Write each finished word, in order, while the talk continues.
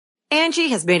Angie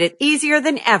has made it easier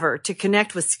than ever to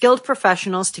connect with skilled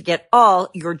professionals to get all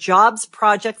your jobs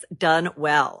projects done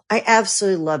well. I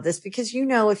absolutely love this because,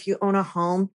 if you own a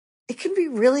home, it can be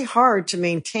really hard to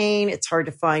maintain. It's hard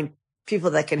to find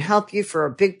people that can help you for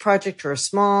a big project or a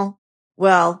small.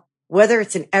 Well, whether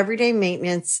it's in everyday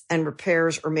maintenance and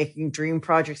repairs or making dream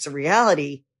projects a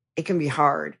reality, it can be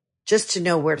hard just to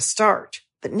know where to start.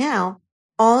 But now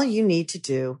all you need to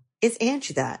do is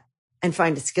Angie that and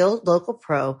find a skilled local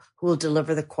pro who will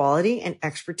deliver the quality and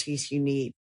expertise you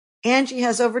need. Angie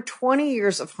has over 20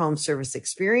 years of home service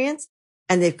experience,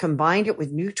 and they've combined it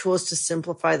with new tools to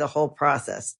simplify the whole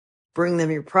process. Bring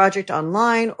them your project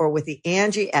online or with the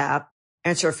Angie app,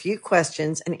 answer a few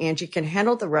questions, and Angie can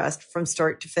handle the rest from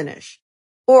start to finish.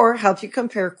 Or help you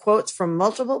compare quotes from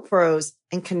multiple pros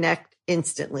and connect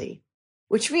instantly,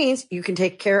 which means you can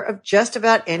take care of just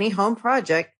about any home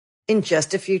project in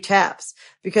just a few taps.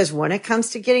 Because when it comes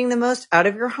to getting the most out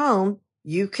of your home,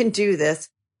 you can do this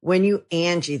when you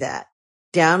Angie that.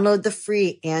 Download the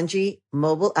free Angie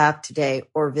mobile app today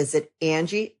or visit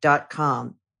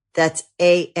Angie.com. That's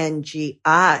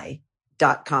ANGI.com.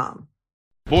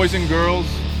 Boys and girls,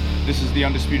 this is the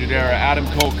Undisputed Era. Adam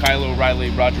Cole, Kyle O'Reilly,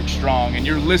 Roderick Strong, and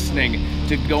you're listening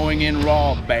to Going In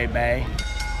Raw, baby.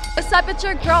 What's up, it's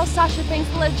your girl, Sasha Banks,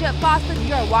 the legit boss, and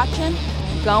you're watching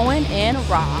Going In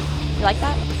Raw. You like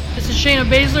that? This is Shayna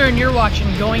Baszler, and you're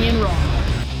watching Going In Raw.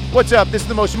 What's up? This is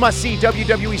the most must-see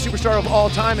WWE superstar of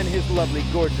all time and his lovely,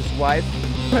 gorgeous wife,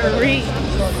 Marie.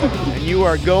 and you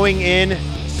are going in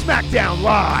SmackDown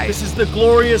Live. This is the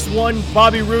glorious one,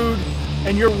 Bobby Roode,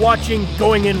 and you're watching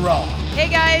Going In Raw. Hey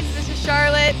guys, this is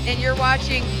Charlotte, and you're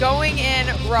watching Going In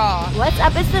Raw. What's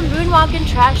up? It's the moonwalking,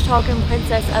 trash talking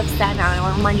princess of Staten Island. I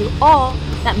want to remind you all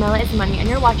that Mela is money, and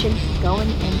you're watching Going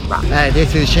In Raw. Hi,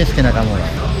 this is Shinsuke Nakamura.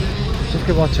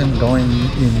 Shinsuke watching Going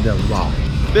In the Raw.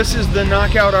 This is the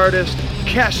knockout artist,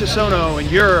 Cassius Ohno, and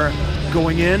you're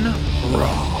Going In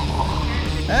Raw.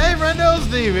 Hey, friendo,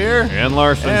 Steve here. And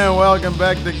Larson. And welcome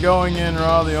back to Going In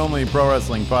Raw, the only pro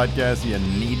wrestling podcast you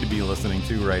need to be listening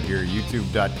to right here,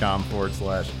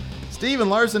 youtube.com/Steven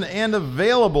Larson, and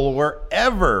available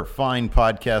wherever fine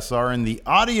podcasts are in the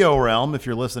audio realm. If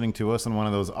you're listening to us on one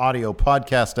of those audio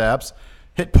podcast apps,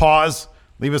 hit pause,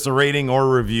 leave us a rating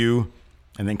or review,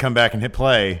 and then come back and hit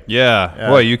play.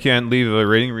 Yeah. What, you can't leave a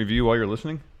rating review while you're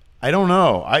listening? I don't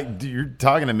know. You're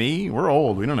talking to me? We're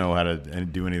old. We don't know how to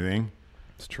do anything.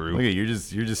 It's true. Look at you're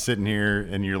just sitting here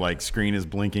and your screen is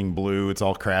blinking blue. It's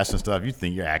all crashed and stuff.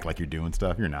 You act like you're doing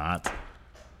stuff. You're not.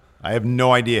 I have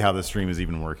no idea how this stream is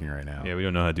even working right now. Yeah, we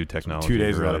don't know how to do technology. 2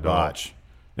 days without a botch.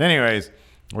 Anyways,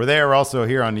 we're there. We're also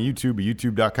here on YouTube,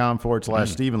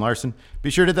 youtube.com/Steven Larson. Be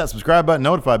sure to hit that subscribe button,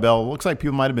 notify bell. It looks like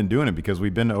people might have been doing it because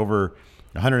we've been over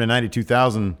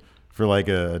 192,000 for like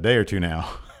a day or two now.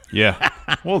 Yeah.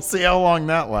 We'll see how long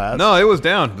that lasts. No, it was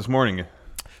down this morning.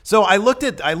 So I looked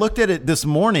at it this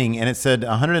morning and it said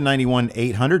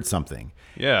 191,800 something.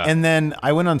 Yeah. And then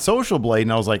I went on Social Blade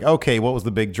and I was like, okay, what was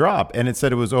the big drop? And it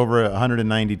said it was over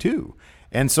 192.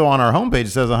 And so on our homepage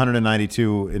it says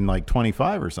 192 in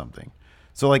 25 or something.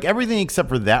 So everything except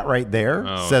for that right there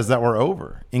says that we're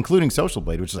over, including Social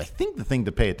Blade, which is I think the thing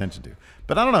to pay attention to.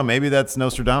 But I don't know, maybe that's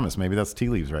Nostradamus, maybe that's tea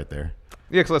leaves right there.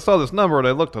 Yeah, because I saw this number and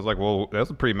I looked, I was like, well, that's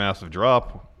a pretty massive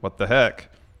drop. What the heck?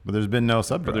 But there's been no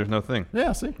sub drop. But there's no thing.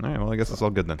 Yeah, see? All right, well, I guess it's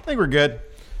all good then. I think we're good.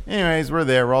 Anyways, we're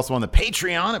there. We're also on the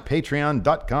Patreon at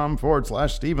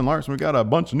patreon.com/Steven Larson. We got a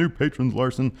bunch of new patrons,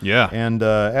 Larson. Yeah. And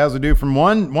as we do from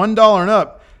 $1 and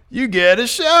up, you get a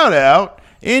shout out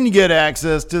and you get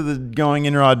access to the Going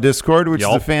In Raw Discord, which is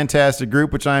a fantastic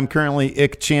group, which I'm currently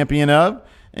IC champion of.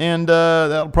 And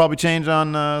that'll probably change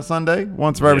on Sunday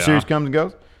once Survivor Series comes and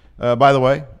goes. By the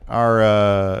way,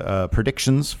 our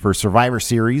predictions for Survivor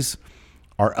Series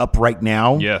are up right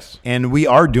now. Yes. And we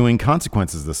are doing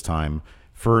consequences this time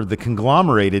for the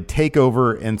conglomerated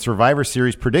takeover and Survivor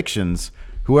Series predictions.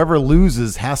 Whoever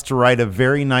loses has to write a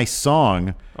very nice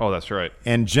song. Oh, that's right.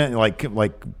 And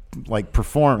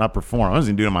perform, not perform. I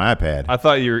wasn't doing it on my iPad. I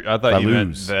thought you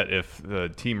meant that if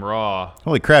Team Raw.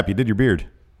 Holy crap, you did your beard.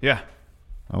 Yeah.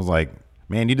 I was like,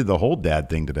 man, you did the whole dad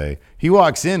thing today. He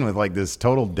walks in with this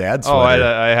total dad sweater.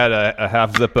 Oh, I had a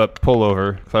half zip up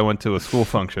pullover because I went to a school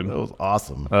function. That was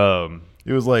awesome.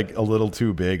 It was a little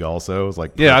too big also. It was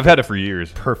perfect, I've had it for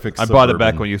years. Perfect. I bought it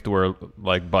back when I used to wear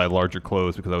buy larger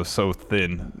clothes because I was so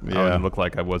thin. Yeah. I didn't look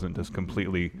like I wasn't just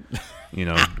completely,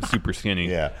 super skinny.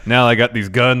 Yeah. Now I got these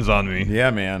guns on me.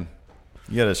 Yeah, man.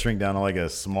 You got to shrink down to a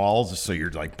small just so you're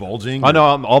bulging. I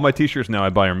know. All my T-shirts now I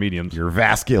buy are mediums. Your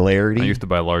vascularity. I used to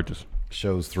buy larges.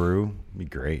 Shows through. Be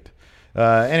great.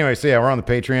 Anyway, so yeah, we're on the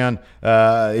Patreon.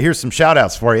 Here's some shout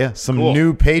outs for you. Some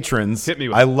new patrons. Hit me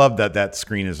with I love that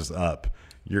screen is just up.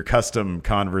 Your custom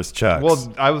Converse Chucks.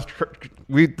 Well,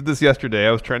 we did this yesterday.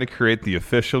 I was trying to create the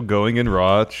official Going in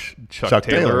Raw Chuck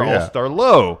Taylor All-Star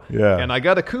Low. Yeah. And I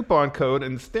got a coupon code,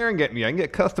 and staring at me, I can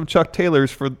get custom Chuck Taylors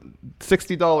for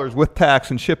 $60 with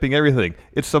tax and shipping, everything.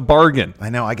 It's a bargain. I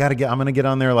know. I'm going to get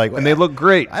on there and they look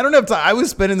great. I don't have time. I was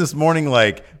spending this morning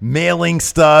mailing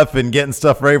stuff and getting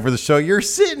stuff ready for the show. You're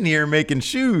sitting here making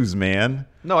shoes, man.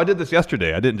 No, I did this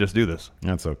yesterday. I didn't just do this.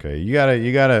 That's okay. You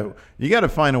gotta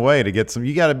find a way to get some.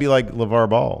 You gotta be like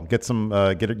LeVar Ball. Get some.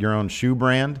 Get your own shoe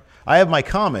brand. I have my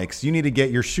comics. You need to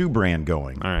get your shoe brand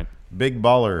going. All right. Big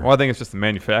baller. Well, I think it's just the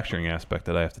manufacturing aspect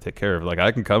that I have to take care of.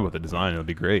 I can come with the design. It'll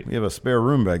be great. We have a spare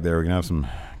room back there. We can have some.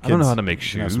 I don't know how to make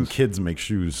shoes. Have some kids make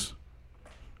shoes.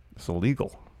 It's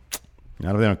illegal.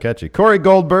 Not if they don't catch you. Corey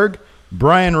Goldberg,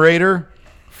 Brian Rader,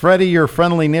 Freddie, your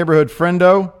friendly neighborhood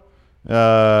friendo.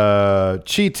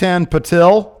 Chetan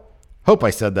Patil. Hope I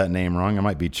said that name wrong. I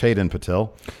might be Chetan Patil.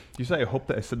 Did you say I hope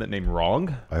that I said that name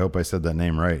wrong? I hope I said that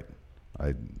name right.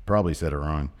 I probably said it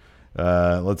wrong.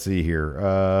 Let's see here.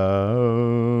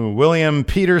 William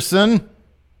Peterson.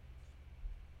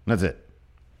 That's it.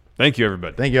 Thank you,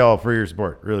 everybody. Thank you all for your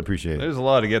support. Really appreciate it. There's a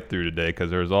lot to get through today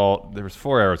because there was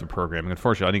 4 hours of programming.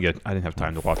 Unfortunately, I didn't have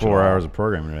time to watch 4 hours of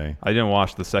programming today. I didn't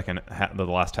watch the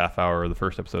last half hour of the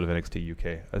first episode of NXT UK.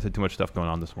 I had too much stuff going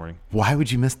on this morning. Why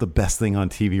would you miss the best thing on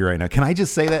TV right now? Can I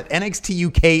just say that NXT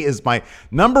UK is my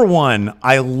number one?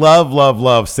 I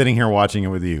love sitting here watching it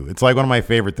with you. It's like one of my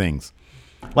favorite things.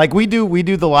 We do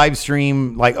the live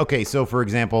stream. Okay, so for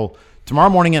example, tomorrow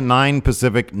morning at 9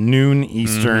 Pacific, noon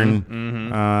Eastern,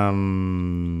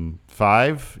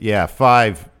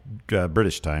 5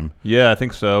 British time. Yeah, I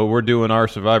think so. We're doing our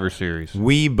Survivor Series.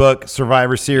 We book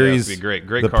Survivor Series. Yeah, it'll be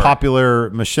great the card. Popular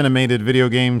Machinimated video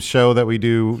game show that we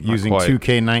do using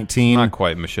 2K19. Not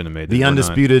quite Machinimated. The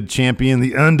undisputed champion,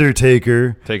 The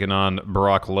Undertaker. Taking on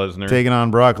Brock Lesnar.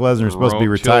 Supposed to be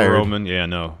retired. Chill Roman. Yeah,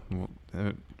 no.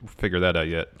 Figure that out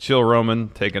yet. Chill Roman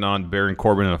taking on Baron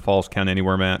Corbin in a Falls Count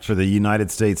Anywhere match for the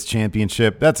United States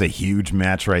Championship. That's a huge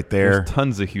match right there. There's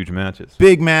tons of huge matches.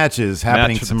 Big matches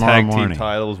happening tomorrow morning. Tag team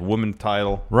titles, women's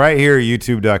title. Right here at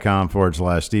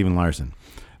youtube.com/Steven Larson.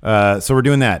 So we're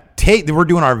doing that. We're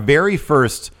doing our very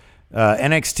first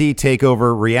NXT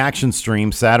TakeOver reaction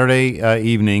stream Saturday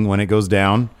evening when it goes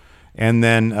down. And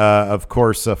then, of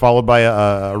course, followed by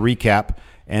a recap.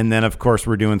 And then, of course,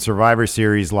 we're doing Survivor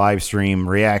Series live stream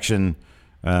reaction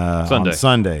on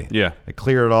Sunday. Yeah. I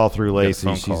clear it all through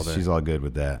Lacey. She's all good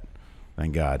with that.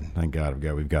 Thank God.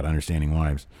 We've got understanding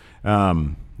wives. They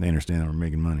understand that we're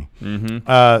making money.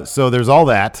 Mm-hmm. So there's all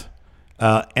that.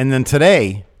 And then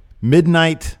today,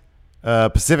 midnight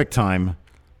Pacific time,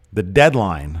 the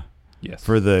deadline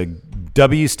for the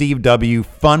Steve W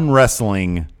Fun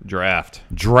Wrestling Draft.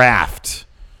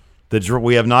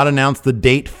 We have not announced the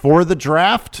date for the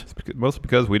draft. Mostly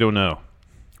because we don't know.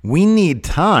 We need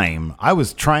time. I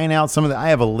was trying out I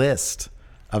have a list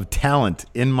of talent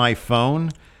in my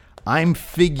phone. I'm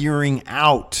figuring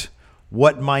out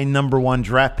what my number one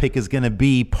draft pick is going to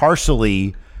be,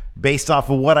 partially based off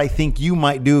of what I think you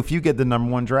might do if you get the number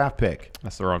one draft pick.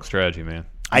 That's the wrong strategy, man.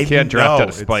 You can't draft out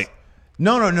of spite.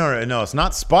 No. It's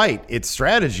not spite. It's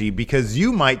strategy, because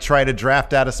you might try to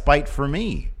draft out of spite for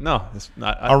me. No, it's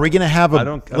not. Are we going to have I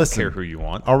don't care who you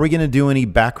want. Are we going to do any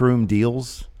backroom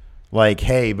deals?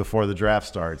 Hey, before the draft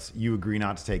starts, you agree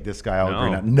not to take this guy. I'll agree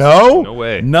not. No? No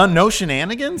way. No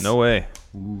shenanigans? No way.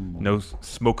 Ooh. No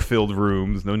smoke-filled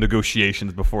rooms. No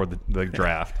negotiations before the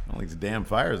draft. I don't think the damn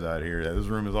fire's out here. This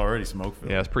room is already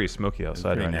smoke-filled. Yeah, it's pretty smoky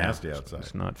outside right now. Pretty nasty outside.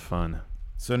 It's not fun.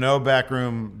 So no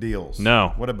backroom deals.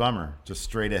 No. What a bummer. Just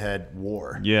straight ahead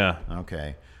war. Yeah.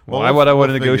 Okay. Well, why would I want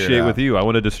to negotiate with you? I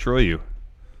want to destroy you.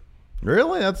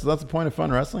 Really? That's the point of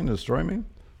fun wrestling, to destroy me?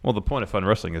 Well, the point of fun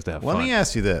wrestling is to have fun. Let me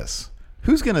ask you this.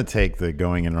 Who's going to take the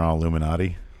Going in Raw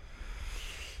Illuminati?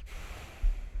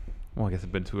 Well, I guess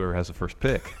it's been whoever has the first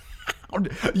pick.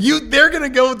 They're going to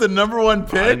go with the number one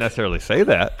pick? I didn't necessarily say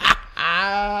that.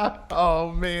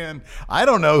 Oh, man. I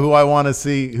don't know who I want to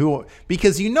see.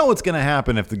 Because you know what's going to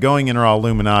happen if the Going in Raw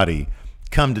Illuminati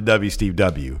come to Steve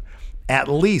W. At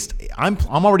least, I'm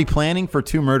already planning for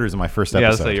 2 murders in my first episode.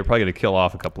 Yeah, so you're probably going to kill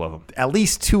off a couple of them. At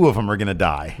least 2 of them are going to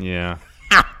die. Yeah.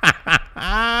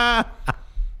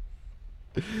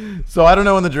 So I don't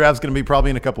know when the draft's going to be.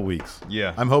 Probably in a couple weeks.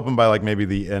 Yeah. I'm hoping by maybe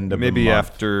the end of the month. Maybe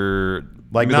after,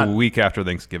 the week after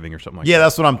Thanksgiving or something like that. Yeah,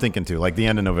 that's what I'm thinking too. Like the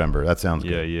end of November. That sounds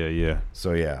good. Yeah.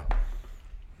 So yeah.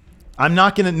 I'm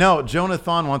not going to, no,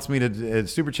 Jonathan wants me to,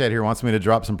 Super Chat here wants me to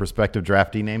drop some prospective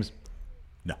draftee names.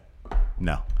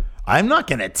 No. I'm not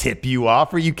going to tip you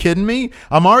off. Are you kidding me?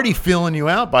 I'm already filling you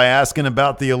out by asking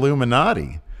about the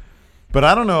Illuminati. But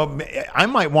I don't know. I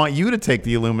might want you to take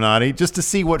the Illuminati just to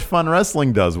see what Fun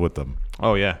Wrestling does with them.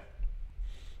 Oh, yeah.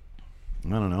 I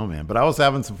don't know, man. But I was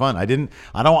having some fun. I'm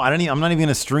not even going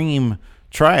to stream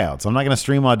tryouts. I'm not going to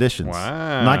stream auditions.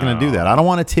 Wow. I'm not going to do that. I don't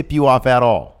want to tip you off at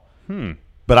all.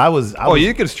 But I was.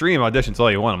 You can stream auditions all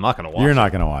you want. I'm not going to watch. You're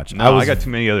not going to watch. No, I got too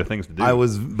many other things to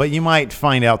do. But you might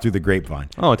find out through the grapevine.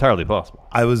 Oh, entirely possible.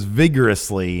 I was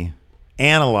vigorously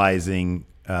analyzing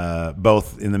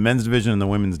both in the men's division and the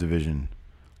women's division.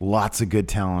 Lots of good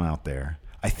talent out there.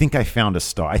 I think I found a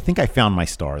star. I think I found my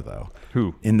star, though.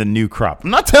 Who? In the new crop.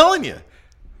 I'm not telling you.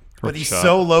 But he's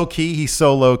so low-key. He's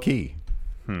so low-key.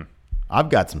 I've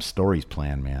got some stories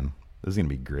planned, man. This is going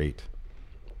to be great.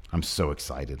 I'm so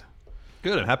excited.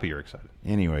 Good. I'm happy you're excited.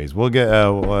 Anyways, we'll get.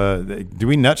 Do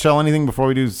we nutshell anything before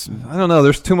we do? I don't know.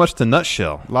 There's too much to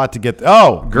nutshell. A lot to get.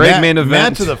 Great main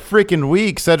event. Match of the freaking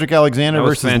week: Cedric Alexander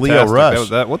versus fantastic. Leo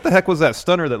Rush. What the heck was that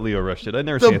stunner that Leo Rush did? I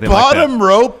never seen The anything like that. bottom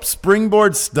rope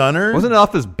springboard stunner. Wasn't it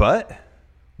off his butt?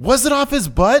 Was it off his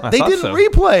butt? They didn't so.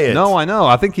 replay it. No, I know.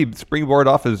 I think he springboarded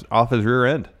off his rear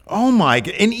end. Oh my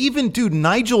god! And even dude,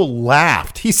 Nigel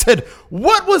laughed. He said,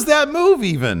 "What was that move?"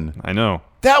 Even I know.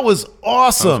 That was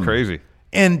awesome. That was crazy.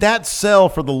 And that sell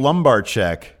for the lumbar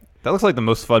check. That looks like the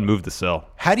most fun move to sell.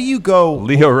 How do you go?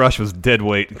 Leo Rush was dead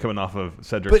weight coming off of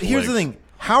Cedric's But here's the thing.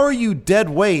 How are you dead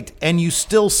weight and you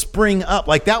still spring up?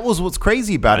 Like, that was what's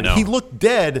crazy about it. He looked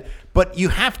dead, but you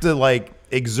have to, like,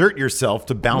 exert yourself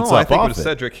to bounce up off it. I think when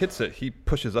Cedric hits it, he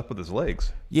pushes up with his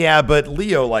legs. Yeah, but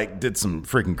Leo, like, did some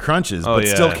freaking crunches, but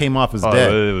still came off as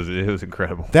dead. It was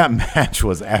incredible. That match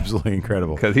was absolutely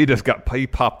incredible. Because he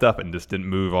popped up and just didn't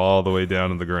move all the way down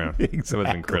to the ground. Exactly. It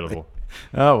was incredible.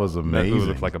 That was amazing. That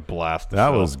looked like a blast.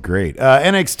 That was great.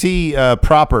 NXT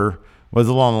proper was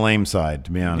a little on the lame side,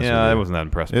 to be honest with you. I wasn't that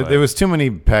impressed by it. There was too many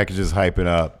packages hyping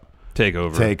up.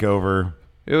 Takeover.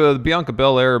 It was Bianca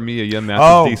Belair, Mia Yim match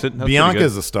was decent.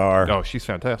 Bianca's a star. Oh, she's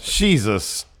fantastic. She's a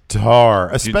star.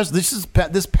 Especially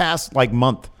this past like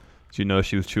month. Did you know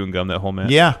she was chewing gum that whole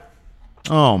match? Yeah.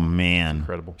 Oh man.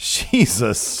 Incredible. She's a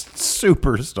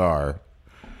superstar.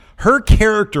 Her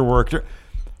character work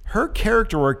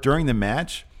during the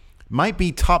match might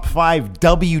be top 5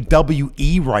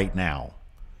 WWE right now.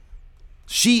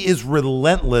 She is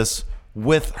relentless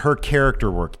with her character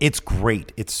work. It's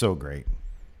great. It's so great.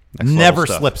 Never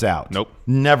slips out. Nope.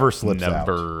 Never slips out.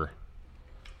 Never.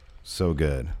 So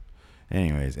good.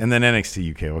 Anyways, and then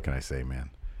NXT UK, what can I say, man?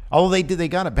 Although they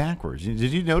got it backwards. Did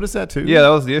you notice that too? Yeah, that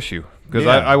was the issue. Because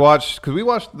we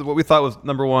watched what we thought was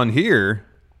number 1 here,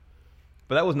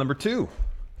 but that was number 2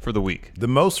 for the week. The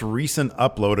most recent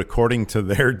upload, according to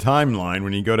their timeline,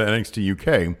 when you go to NXT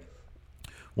UK,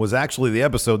 was actually the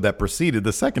episode that preceded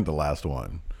the second to last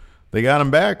one. They got them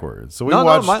backwards. So we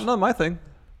watched. Not my thing.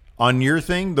 On your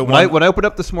thing, when I opened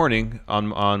up this morning on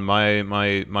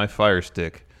my Fire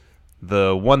Stick,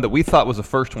 the one that we thought was the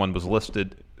first one was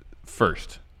listed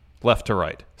first, left to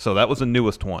right. So that was the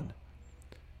newest one.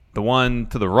 The one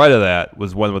to the right of that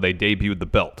was one where they debuted the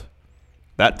belt.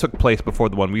 That took place before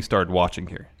the one we started watching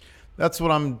here. That's what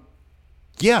I'm.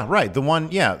 Yeah, right. The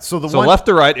one. Yeah. So one left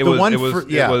to right. It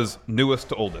was newest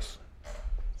to oldest.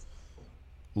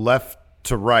 Left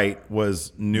to right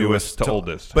was newest to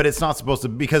oldest. But it's not supposed to,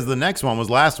 because the next one was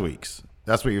last week's.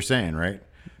 That's what you're saying, right?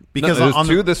 Because no, there's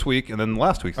 2 this week and then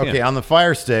last week's. Okay, on the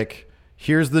Fire Stick,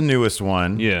 here's the newest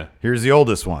one. Yeah. Here's the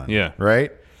oldest one. Yeah.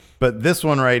 Right? But this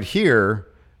one right here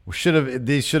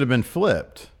these should have been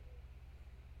flipped.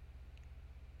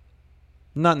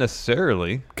 Not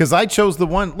necessarily. Because I chose the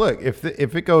one. Look, if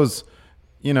it goes,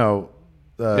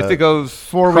 if it goes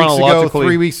 4 weeks ago,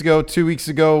 3 weeks ago, 2 weeks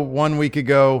ago, 1 week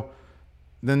ago,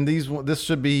 then this one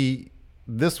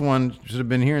should have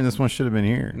been here and this one should have been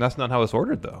here. And that's not how it's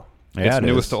ordered, though. Yeah, it's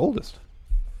newest to oldest.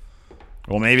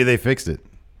 Well, maybe they fixed it.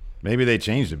 Maybe they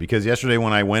changed it, because yesterday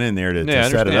when I went in there to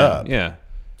set it up,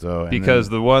 So because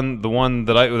the one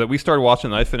that we started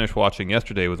watching, that I finished watching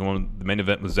yesterday, was the main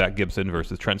event was Zach Gibson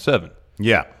versus Trent Seven.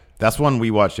 Yeah, that's one we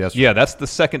watched yesterday. Yeah, that's the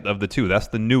second of the 2. That's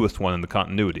the newest one in the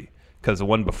continuity, because the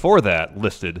one before that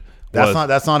listed.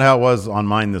 That's not how it was on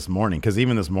mine this morning. Because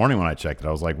even this morning when I checked it,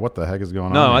 I was like, "What the heck is going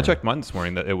on?" No, I checked mine this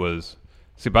morning that it was.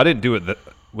 See, but I didn't do it.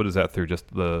 What is that through?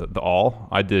 Just the all?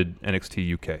 I did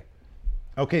NXT UK.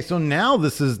 Okay, so now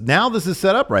this is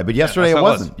set up right, but yesterday it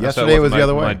wasn't. Yesterday it was the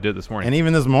other way. I did this morning, and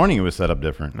even this morning it was set up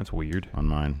different. That's weird on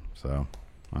mine. So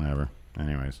whatever.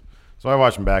 Anyways, so I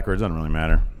watched them backwards. Doesn't really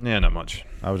matter. Yeah, not much.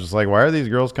 I was just like, why are these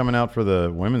girls coming out for the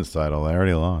women's title? They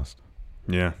already lost.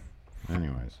 Yeah.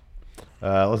 Anyways,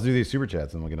 let's do these super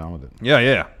chats and we'll get on with it.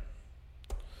 Yeah.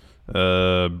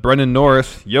 Brendan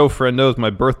Norris, yo, friendos, my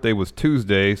birthday was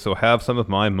Tuesday, so have some of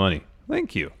my money.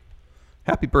 Thank you.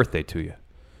 Happy birthday to you.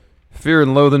 Fear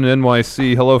and Loathing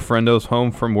NYC, hello, friendos,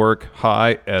 home from work,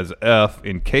 high as F.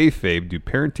 In kayfabe, do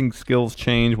parenting skills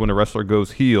change when a wrestler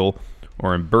goes heel,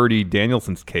 or in Birdie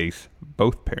Danielson's case,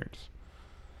 both parents?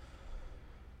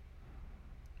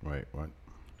 Wait, what?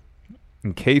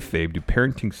 In kayfabe, do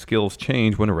parenting skills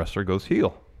change when a wrestler goes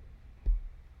heel?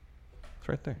 It's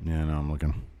right there. Yeah, no, I'm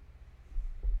looking.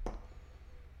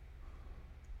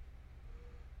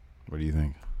 What do you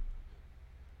think?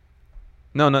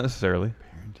 No, not necessarily.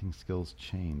 Parenting skills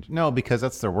change. No, because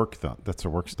that's their work. That's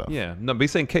their work stuff. Yeah, no, but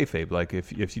he's saying kayfabe. Like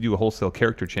if you do a wholesale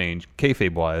character change,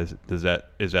 kayfabe wise, is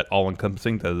that all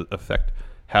encompassing? Does it affect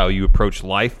how you approach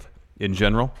life in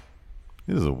general?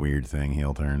 This is a weird thing.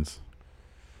 Heel turns.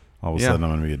 All of a sudden,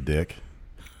 I'm gonna be a dick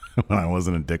when I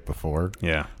wasn't a dick before.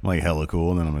 Yeah, I'm like hella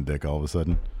cool, and then I'm a dick all of a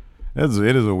sudden.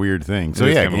 It is a weird thing. So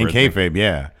yeah, in kayfabe,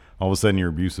 yeah, all of a sudden you're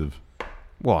abusive.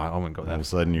 Well, I wouldn't go that. All of a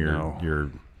sudden you're all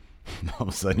of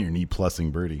a sudden you're knee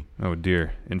plussing Birdie. Oh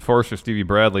dear. Enforcer Stevie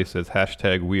Bradley says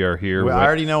hashtag we are here. Well, I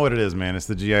already know what it is, man. It's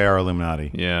the GIR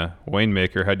Illuminati. Yeah. Wayne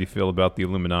Maker, how do you feel about the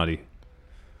Illuminati?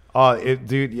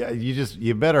 Dude, yeah,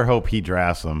 you better hope he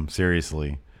drafts them,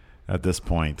 seriously, at this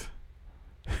point.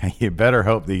 You better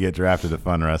hope that you get drafted to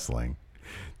Fun Wrestling.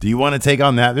 Do you want to take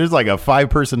on that? There's like a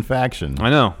 5-person faction. I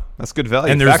know. That's good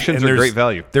value. And factions are great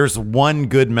value. There's one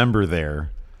good member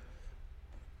there.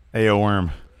 AO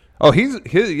Worm. Oh, he's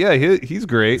great. He's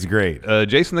great.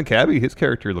 Jason the Cabbie, his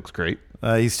character looks great.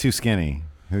 He's too skinny.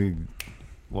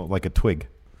 Like a twig.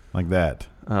 Like that.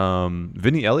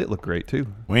 Vinny Elliott looked great too.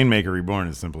 Wayne Maker Reborn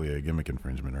is simply a gimmick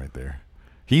infringement right there.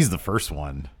 He's the first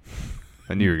one.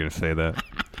 I knew you were going to say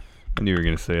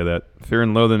that. Fear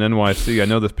and Loathing NYC. I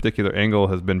know this particular angle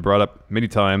has been brought up many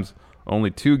times. Only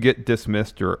 2 get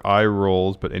dismissed or eye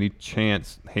rolls, but any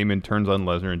chance Heyman turns on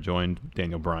Lesnar and joined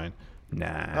Daniel Bryan?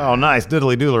 Nah. Oh, nice.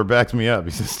 Diddly Doodler backs me up.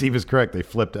 He says Steve is correct. They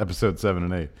flipped episode 7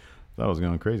 and 8. Thought I was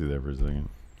going crazy there for a second.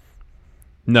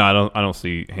 No, I don't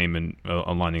see Heyman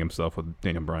aligning himself with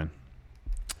Daniel Bryan.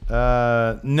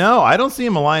 No, I don't see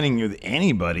him aligning with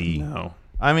anybody. No.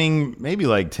 I mean, maybe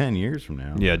like 10 years from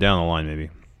now. Yeah, down the line maybe.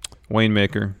 Wayne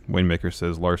Maker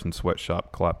says Larson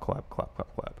Sweatshop, clap, clap, clap,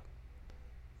 clap, clap.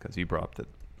 Because he brought up that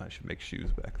I should make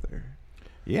shoes back there.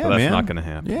 Yeah, but that's man. Not going to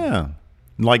happen. Yeah.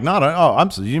 Like not,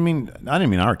 I'm sorry, I didn't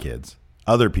mean our kids.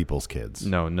 Other people's kids.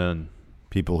 No, none.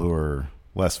 People who are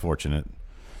less fortunate.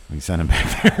 We send them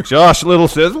back there. Josh Little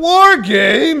says, War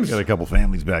Games! Got a couple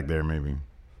families back there, maybe.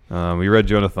 We read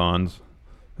Jonathan's.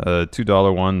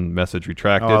 $2 one message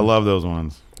retracted. Oh, I love those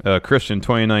ones. Christian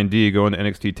 29D going to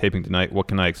NXT taping tonight. What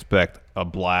can I expect? A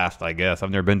blast, I guess. I've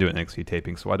never been to an NXT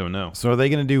taping, so I don't know. So are they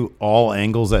going to do all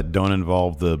angles that don't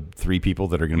involve the 3 people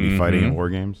that are going to be fighting in War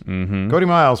Games? Mm-hmm. Cody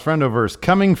Miles, Friendoverse,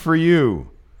 coming for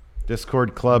you.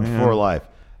 Discord Club for life.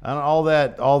 All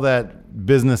that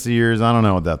business ears. I don't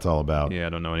know what that's all about. Yeah, I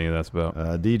don't know any of that's about.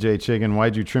 DJ Chicken,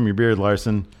 why'd you trim your beard,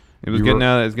 Larson? It was getting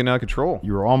out of control.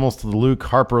 You were almost to the Luke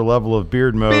Harper level of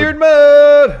beard mode. Beard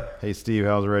mode! Hey, Steve,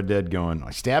 how's Red Dead going? I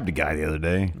stabbed a guy the other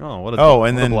day. Oh, what a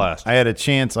blast. I had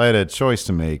a choice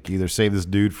to make. Either save this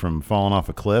dude from falling off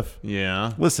a cliff.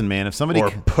 Yeah. Listen, man, if somebody... Or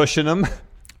pushing him.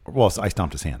 Well, I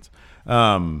stomped his hands.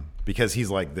 Because he's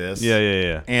like this.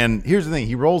 Yeah. And here's the thing.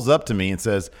 He rolls up to me and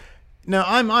says... Now,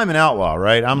 I'm an outlaw,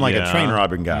 right? I'm like a train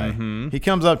robbing guy. Mm-hmm. He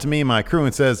comes up to me and my crew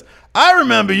and says, I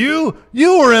remember you.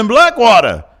 You were in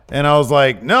Blackwater. And I was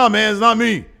like, no, man, it's not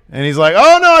me. And he's like,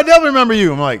 oh, no, I definitely remember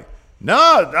you. I'm like, no,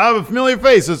 I have a familiar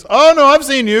face. He says, oh, no, I've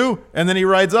seen you. And then he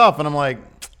rides off. And I'm like,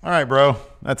 all right, bro,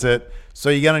 that's it. So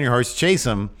you get on your horse, chase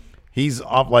him. He's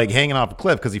off, like hanging off a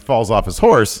cliff because he falls off his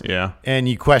horse. Yeah. And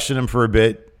you question him for a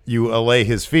bit. You allay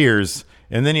his fears.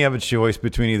 And then you have a choice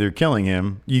between either killing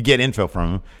him, you get info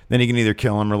from him, then you can either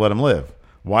kill him or let him live.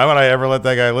 Why would I ever let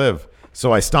that guy live?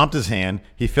 So I stomped his hand.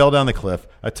 He fell down the cliff.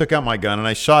 I took out my gun, and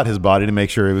I shot his body to make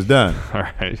sure he was done. All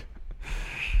right.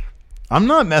 I'm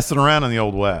not messing around in the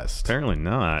Old West. Apparently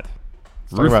not.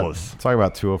 Ruthless. Talk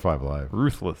about 205 Live.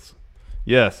 Ruthless.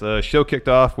 Yes, show kicked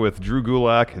off with Drew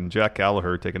Gulak and Jack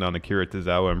Gallagher taking on Akira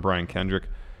Tozawa and Brian Kendrick.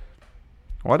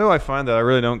 Why do I find that I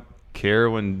really don't care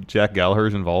when Jack Gallagher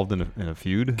is involved in a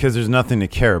feud? Because there's nothing to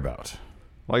care about.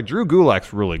 Like, Drew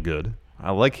Gulak's really good.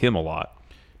 I like him a lot.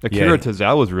 Akira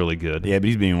Tozawa's really good. Yeah, but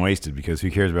he's being wasted because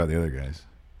who cares about the other guys?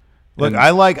 Look,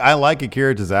 I like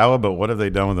Akira Tozawa, but what have they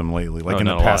done with him lately? Like in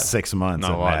the past 6 months?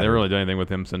 Not a lot. They haven't really done anything with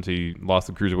him since he lost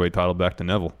the Cruiserweight title back to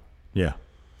Neville. Yeah.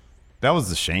 That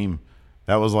was a shame.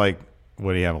 That was like,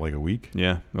 what do you have, like a week?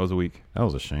 Yeah, that was a week. That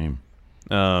was a shame.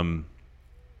 Now,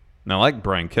 I like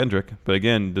Brian Kendrick, but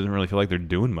again, doesn't really feel like they're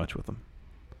doing much with him.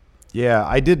 Yeah,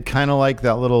 I did kind of like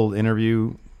that little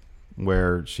interview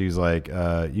where she's like,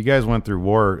 you guys went through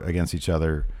war against each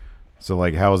other, so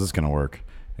like, how is this going to work?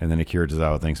 And then Akira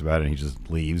Tozawa thinks about it, and he just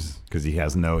leaves because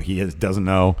doesn't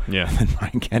know. Yeah. And then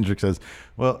Brian Kendrick says,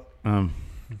 well, then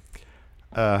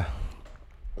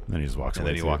he just walks away. And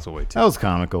then he walks away, too. That was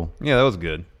comical. Yeah, that was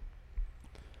good.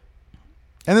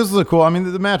 And this was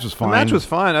the match was fine. The match was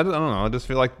fine. I don't know. I just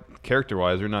feel like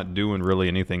character-wise, they're not doing really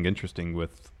anything interesting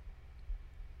with...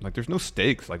 Like, there's no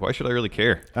stakes. Like, why should I really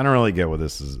care? I don't really get what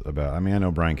this is about. I mean, I know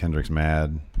Brian Kendrick's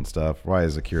mad and stuff. Why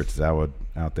is Akira Tozawa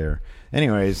out there?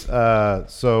 Anyways,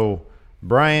 so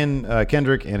Brian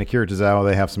Kendrick and Akira Tozawa,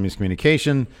 they have some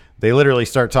miscommunication. They literally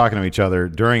start talking to each other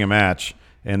during a match,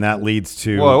 and that leads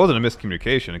to... Well, it wasn't a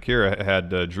miscommunication. Akira had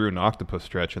Drew an octopus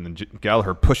stretch, and then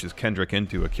Gallagher pushes Kendrick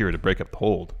into Akira to break up the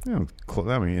hold. Yeah,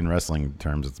 I mean, in wrestling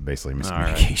terms, it's basically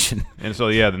miscommunication. Right. And so,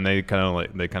 yeah, then they kind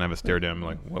of have a stare down,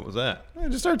 like, what was that? They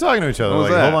just start talking to each other. What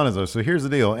was like, that? Hold on, so here's the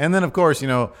deal. And then, of course,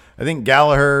 I think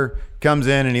Gallagher comes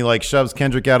in and he like shoves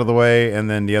Kendrick out of the way, and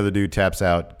then the other dude taps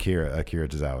out Akira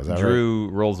Tozawa. Is that Drew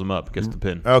rolls him up, gets the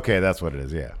pin. Okay, that's what it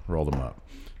is. Yeah, rolled him up.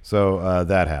 So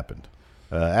that happened.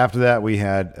 After that, we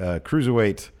had a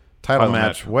cruiserweight title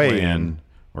match weigh-in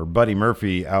where Buddy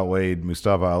Murphy outweighed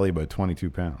Mustafa Ali by 22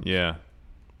 pounds. Yeah.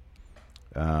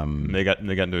 They got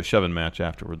into a shoving match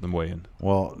afterward, the weigh-in.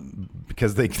 Well,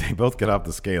 because they both get off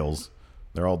the scales,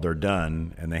 they're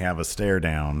done, and they have a stare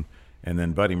down, and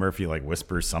then Buddy Murphy like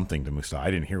whispers something to Mustafa.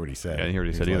 I didn't hear what he said. Yeah, I didn't hear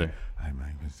what he said either.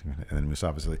 And then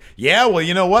Mustafa said, "Yeah, well,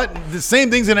 you know what? The same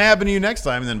thing's gonna happen to you next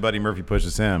time." And then Buddy Murphy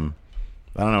pushes him.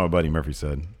 I don't know what Buddy Murphy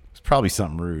said. Probably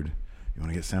something rude. You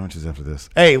want to get sandwiches after this?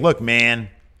 Hey, look, man.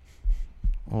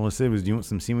 All I said was, do you want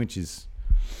some sandwiches?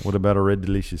 What about a Red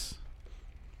Delicious?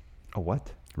 A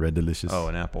what? Red Delicious. Oh,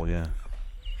 an apple, yeah.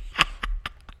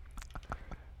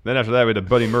 Then after that, we had a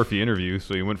Buddy Murphy interview.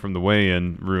 So he went from the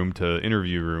weigh-in room to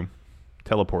interview room.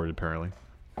 Teleported, apparently.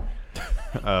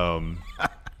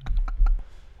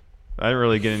 I didn't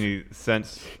really get any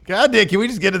sense. God damn, can we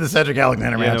just get to the Cedric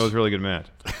Alexander match? Yeah, it was a really good match.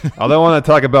 Although I want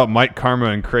to talk about Mike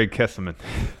Karma and Craig Kesselman.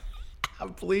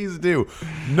 Please do.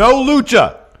 No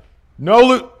lucha.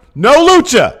 No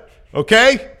lucha.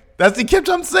 Okay? He kept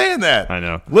on saying that. I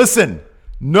know. Listen,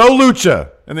 no lucha.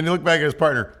 And then you look back at his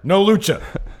partner. No lucha.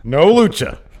 No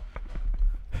lucha.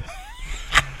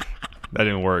 That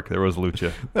didn't work. There was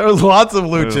lucha. There was lots of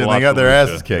lucha, and they got their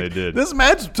asses kicked. They did. This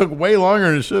match took way longer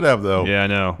than it should have, though. Yeah, I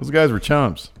know. Those guys were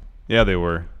chumps. Yeah, they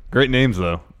were. Great names,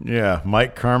 though. Yeah,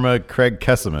 Mike Karma, Craig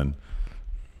Kesselman.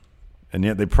 And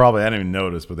yet I didn't even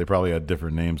notice, but they probably had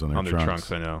different names on their trunks. On their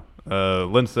trunks, I know.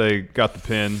 Lindsay got the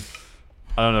pin.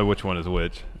 I don't know which one is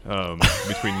which,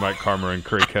 between Mike Karma and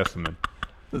Craig Kesselman.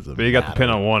 But he got the pin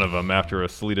on one of them after a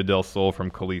Salida del Sol from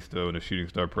Kalisto and a Shooting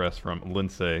Star Press from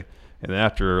Lindsay. And then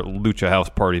after Lucha House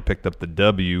Party picked up the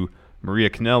W, Maria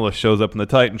Kanellis shows up in the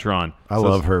Titantron. I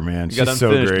love her, man. She's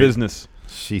so great. Business.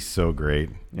 She's so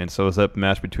great. And so is that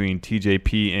match between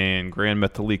TJP and Grand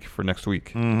Metalik for next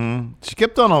week. Mm-hmm. She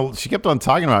kept on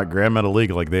talking about Grand Metalik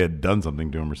like they had done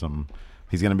something to him or something.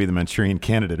 He's going to be the Manchurian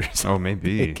Candidate or something. Oh,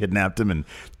 maybe. They kidnapped him, and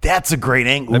that's a great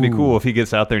angle. That'd be cool if he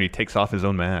gets out there and he takes off his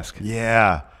own mask.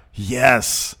 Yeah.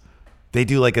 Yes. They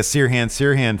do like a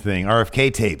Sirhan thing,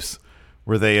 RFK tapes.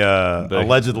 Where they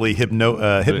allegedly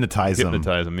hypnotize them.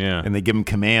 Hypnotize them, yeah. And they give them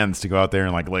commands to go out there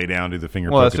and like lay down, do the finger.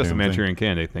 Well, that's just a Manchurian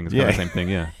Candidate thing. It's kind of the same thing,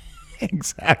 yeah.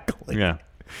 Exactly. Yeah.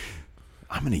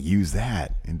 I'm going to use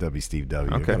that in W.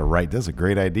 Okay. I've got to write. That's a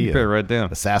great idea. You better write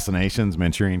down. Assassinations,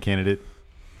 Manchurian Candidate.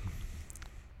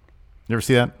 You ever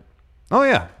see that? Oh,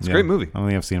 yeah. It's a great movie. I don't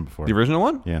think I've seen it before. The original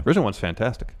one? Yeah. The original one's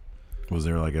fantastic. Was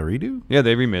there like a redo? Yeah,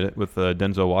 they remade it with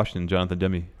Denzel Washington and Jonathan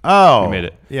Demme. Oh. Remade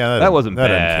it. Yeah, that wasn't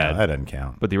bad. That doesn't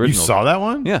count. But the original. You saw that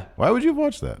one? Yeah. Why would you have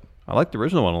watched that? I like the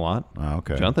original one a lot. Oh,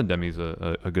 okay. Jonathan Demme's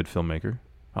a good filmmaker.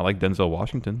 I like Denzel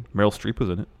Washington. Meryl Streep was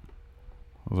in it.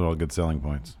 Those are all good selling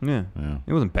points. Yeah.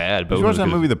 It wasn't bad. But Did you watch that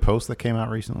movie, The Post, that came out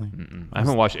recently? Mm-mm. I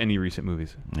haven't watched any recent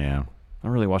movies. Yeah. I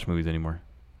don't really watch movies anymore.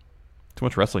 Too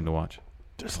much wrestling to watch.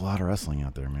 There's a lot of wrestling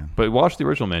out there, man. But watch the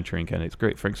original Manchurian Candidate. It's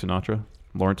great. Frank Sinatra,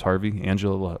 Lawrence Harvey,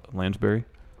 Angela Lansbury.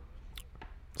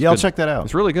 Yeah, I'll check that out.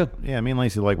 It's really good. Yeah, me and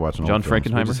Lacey like watching John old films.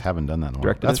 Frankenheimer. We just haven't done that in a while.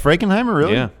 Directed That's it. Frankenheimer,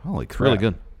 really? Yeah. Holy It's crap. really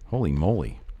good. Holy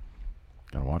moly.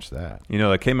 Gotta watch that. You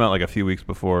know, it came out like a few weeks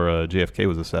before JFK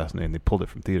was assassinated, and they pulled it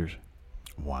from theaters.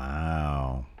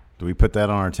 Wow. Do we put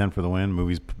that on our 10 for the win?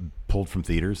 Movies pulled from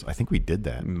theaters? I think we did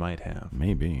that. We might have.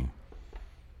 Maybe.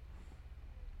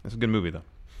 It's a good movie, though.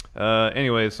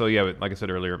 Anyway, so yeah, like I said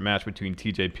earlier, match between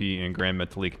TJP and Grand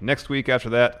Metalik. Next week after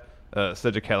that,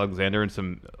 Cedric Alexander in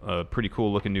some pretty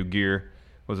cool looking new gear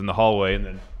was in the hallway and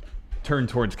then turned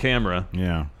towards camera.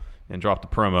 Yeah. and dropped a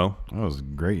promo. That was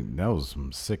great. That was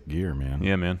some sick gear, man.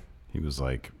 Yeah, man. He was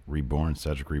like reborn,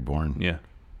 Cedric reborn. Yeah.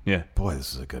 Yeah. Boy,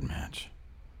 this is a good match.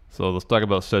 So let's talk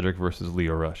about Cedric versus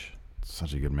Lio Rush.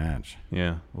 Such a good match.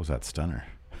 Yeah. What was that stunner?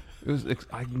 It was.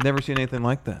 I've never seen anything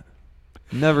like that.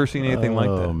 Never seen anything like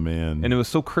that. Oh, man. And it was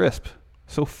so crisp,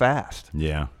 so fast.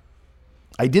 Yeah.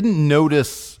 I didn't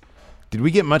notice. Did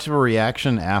we get much of a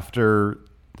reaction after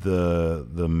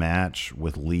the match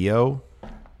with Leo?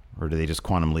 Or did they just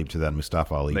quantum leap to that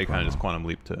Mustafa Ali? They kind promo? of just quantum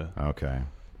leap to. Okay.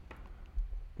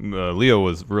 Leo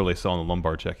was really selling the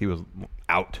lumbar check. He was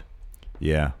out.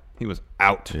 Yeah. He was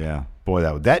out. Yeah. Boy,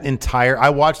 that entire. I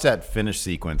watched that finish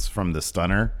sequence from the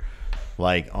stunner,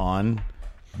 like on,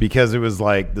 because it was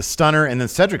like the stunner, and then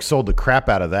Cedric sold the crap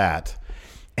out of that.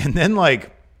 And then,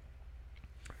 like,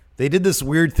 they did this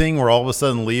weird thing where all of a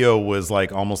sudden Leo was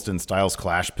like almost in Styles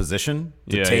Clash position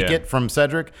to take it from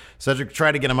Cedric. Cedric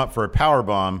tried to get him up for a power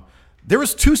bomb. There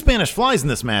was 2 Spanish flies in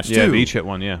this match too. Yeah, they each hit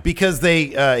one. Yeah, because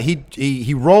they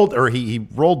he rolled he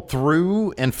rolled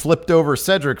through and flipped over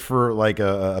Cedric for like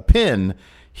a pin.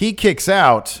 He kicks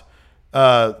out,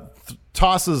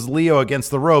 tosses Leo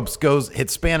against the ropes,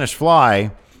 hits Spanish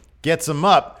fly, gets him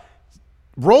up,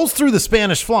 rolls through the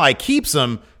Spanish fly, keeps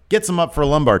him. Gets him up for a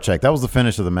lumbar check. That was the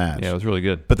finish of the match. Yeah, it was really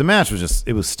good. But the match was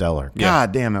it was stellar. Yeah.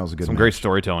 God damn, that was a good match. Some great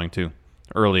storytelling, too.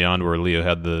 Early on where Leo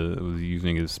was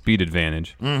using his speed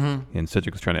advantage, and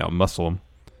Cedric was trying to outmuscle him.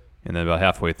 And then about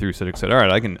halfway through, Cedric said, all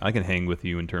right, I can hang with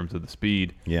you in terms of the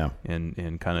speed. Yeah.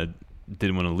 And kind of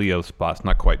did one of Leo's spots,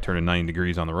 not quite turning 90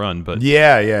 degrees on the run, but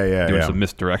doing some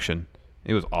misdirection.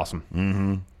 It was awesome.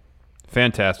 Mm-hmm.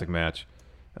 Fantastic match.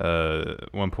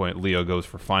 At one point, Leo goes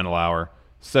for final hour.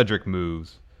 Cedric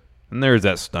moves. And there's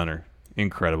that stunner.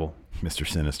 Incredible. Mr.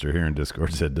 Sinister here in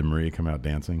Discord said, did Maria come out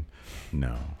dancing?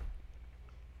 No.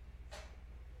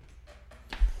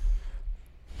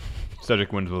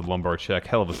 Cedric wins with a lumbar check.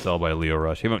 Hell of a sell by Lio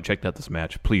Rush. If you haven't checked out this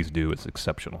match, please do. It's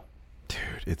exceptional. Dude,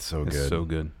 it's so good. It's so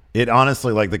good. It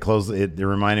honestly, like the close, it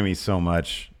reminded me so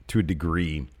much to a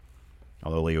degree.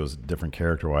 Although Leo was different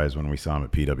character-wise when we saw him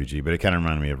at PWG, but it kind of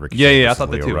reminded me of Ricky. Yeah, I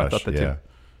thought that too. Rush. I thought that too.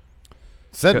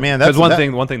 Man, that's one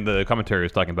thing the commentary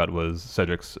was talking about was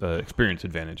Cedric's experience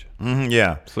advantage.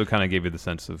 Yeah. So it kind of gave you the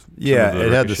sense of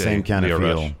it had the same kind of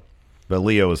feel. Rush. But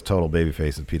Leo was total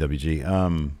babyface at PWG.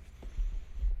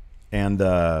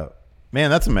 Man,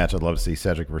 that's a match I'd love to see,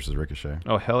 Cedric versus Ricochet.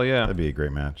 Oh, hell yeah. That'd be a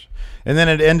great match. And then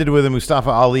it ended with a Mustafa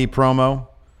Ali promo.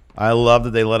 I love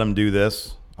that they let him do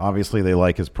this. Obviously, they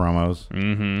like his promos.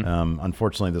 Mm-hmm.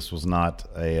 Unfortunately, this was not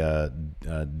a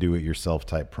do-it-yourself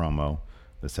type promo.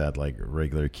 This had like a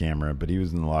regular camera, but he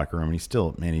was in the locker room. And he's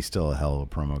still a hell of a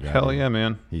promo guy. Hell yeah,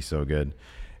 man. He's so good.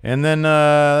 And then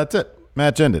that's it.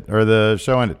 Match ended, or the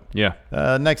show ended. Yeah.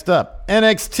 Next up,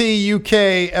 NXT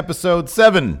UK episode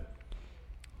 7.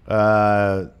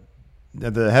 At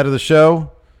the head of the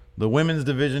show, the women's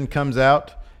division comes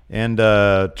out, and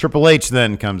Triple H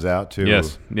then comes out to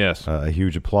yes. A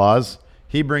huge applause.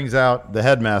 He brings out the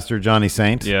headmaster, Johnny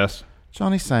Saint. Yes.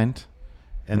 Johnny Saint.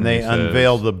 And they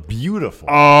unveil the beautiful.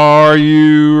 Are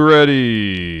you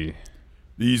ready?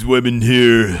 These women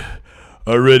here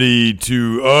are ready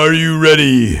to. Are you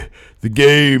ready? The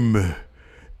game.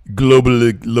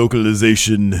 Global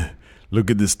localization. Look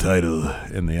at this title.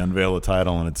 And they unveil the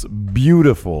title, and it's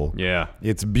beautiful. Yeah.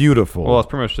 It's beautiful. Well, it's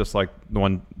pretty much just like the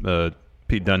one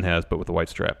Pete Dunne has, but with a white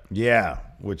strap. Yeah,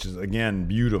 which is, again,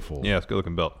 beautiful. Yeah, it's a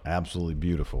good-looking belt. Absolutely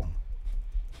beautiful.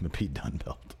 The Pete Dunne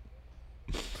belt.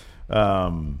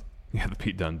 Yeah, the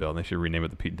Pete Dunne belt. They should rename it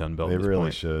the Pete Dunne belt. They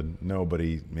really should.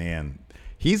 Nobody, man.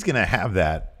 He's going to have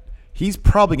that. He's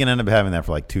probably going to end up having that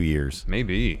for like 2 years.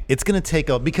 Maybe. It's going to take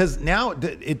because now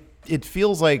it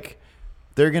feels like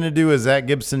they're going to do a Zach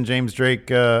Gibson, James Drake.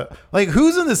 Like,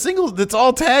 who's in the singles? It's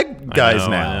all tag guys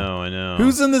now. I know.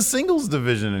 Who's in the singles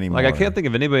division anymore? Like, I can't think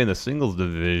of anybody in the singles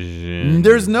division.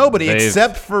 There's nobody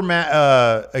except for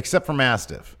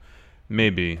Mastiff.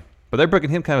 Maybe. But they're booking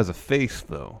him kind of as a face,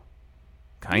 though.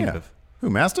 Kind of. Who,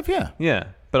 Mastiff? Yeah. Yeah.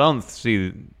 But I don't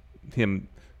see him.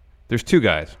 There's 2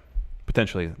 guys,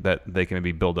 potentially, that they can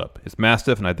maybe build up. It's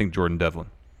Mastiff and I think Jordan Devlin.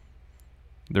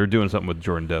 They're doing something with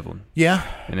Jordan Devlin. Yeah.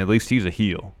 And at least he's a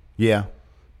heel. Yeah.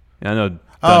 And I know.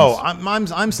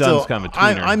 I'm still kind of a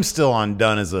tweener. I'm still on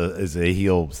Dunn as a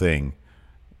heel thing.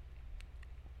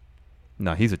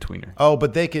 No, he's a tweener. Oh,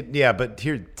 but they could,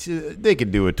 they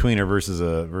could do a tweener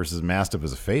versus Mastiff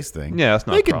as a face thing. Yeah, that's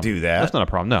not. They could do that. That's not a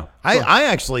problem. No, I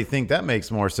actually think that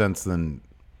makes more sense than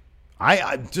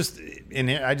I just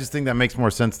think that makes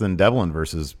more sense than Devlin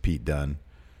versus Pete Dunne.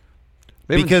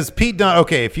 Because Pete Dunne,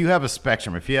 okay, if you have a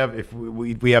spectrum, if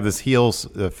we have this heel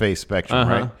face spectrum,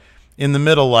 right? In the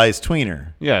middle lies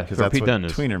tweener. Yeah, because what that's Pete what Dunne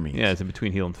is. tweener means. Yeah, it's in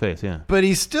between heel and face. Yeah, but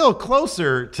he's still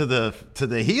closer to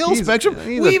the heel spectrum.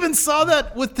 We even saw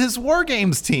that with his War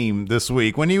Games team this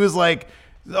week when he was like,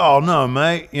 "Oh no,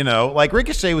 mate," like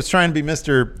Ricochet was trying to be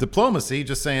Mr. Diplomacy,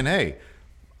 just saying, "Hey,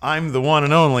 I'm the one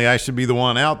and only. I should be the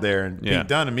one out there." And Pete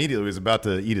Dunne immediately was about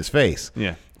to eat his face.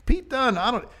 Yeah, Pete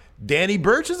Dunne. Danny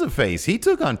Burch is a face. He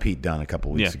took on Pete Dunne a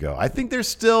couple weeks ago. I think he's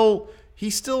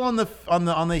still on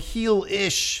the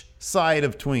heel-ish side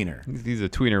of tweener. He's a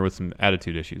tweener with some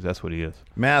attitude issues. That's what he is.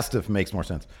 Mastiff makes more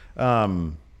sense. I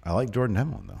like Jordan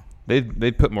Devlin though.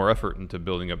 They put more effort into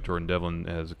building up Jordan Devlin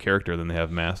as a character than they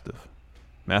have Mastiff.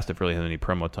 Mastiff really hasn't any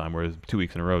promo time, whereas 2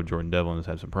 weeks in a row, Jordan Devlin has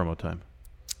had some promo time.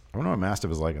 I don't know what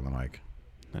Mastiff is like on the mic.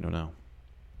 I don't know.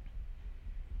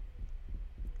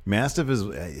 Mastiff is.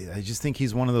 I just think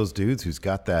he's one of those dudes who's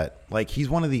got that. Like he's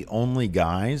one of the only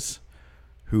guys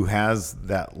who has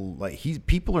that. Like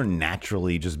people are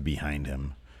naturally just behind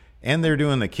him, and they're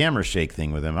doing the camera shake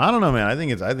thing with him. I don't know, man. I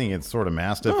think it's sort of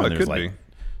Mastiff, and there's like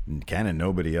kind of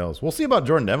nobody else. We'll see about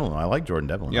Jordan Devlin. I like Jordan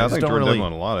Devlin. Yeah, I like Jordan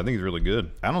Devlin a lot. I think he's really good.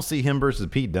 I don't see him versus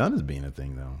Pete Dunne as being a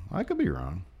thing though. I could be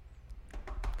wrong.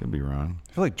 Could be wrong.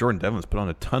 I feel like Jordan Devlin's put on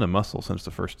a ton of muscle since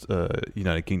the first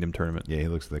United Kingdom tournament. Yeah, he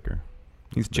looks thicker.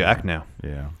 He's jacked now.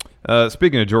 Yeah.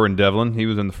 Speaking of Jordan Devlin, he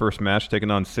was in the first match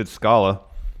taking on Sid Scala.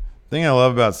 The thing I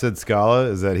love about Sid Scala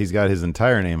is that he's got his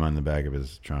entire name on the back of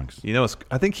his trunks.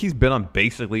 I think he's been on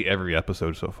basically every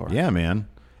episode so far. Yeah, man.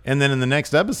 And then in the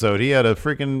next episode, he had a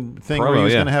freaking thing where he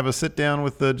was going to have a sit down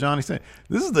with Johnny Saint.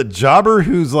 This is the jobber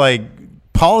who's like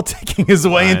politicking his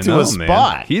way into a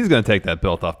spot. Man. He's going to take that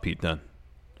belt off Pete Dunne.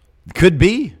 Could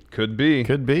be.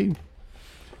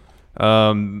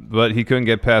 But he couldn't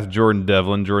get past Jordan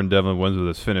Devlin. Jordan Devlin wins with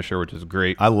his finisher, which is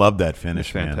great. I love that finish,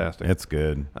 it's fantastic. Man. It's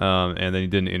good. And then he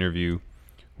did an interview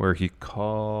where he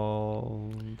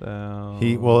called out.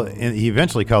 He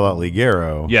eventually called out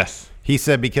Ligero. Yes. He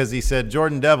said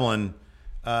Jordan Devlin,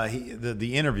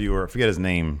 the interviewer, I forget his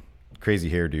name, crazy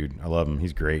hair dude. I love him.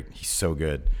 He's great. He's so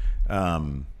good.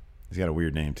 He's got a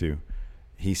weird name too.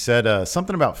 He said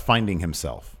something about finding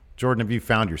himself. Jordan, have you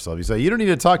found yourself? He said, you don't need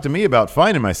to talk to me about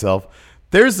finding myself.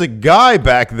 There's a guy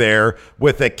back there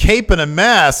with a cape and a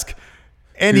mask,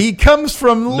 and he comes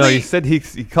from Leeds. No, he said he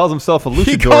calls himself a luchador.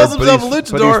 He calls himself a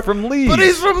luchador. But he's from Leeds. But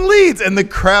he's from Leeds, and the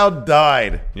crowd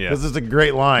died. Yeah. This is a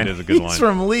great line. It is a good line. He's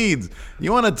from Leeds.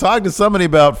 You want to talk to somebody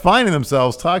about finding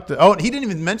themselves, he didn't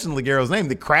even mention Ligero's name.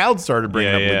 The crowd started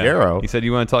bringing up Ligero. He said,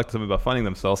 you want to talk to somebody about finding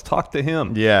themselves, talk to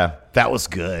him. Yeah, that was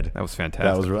good. That was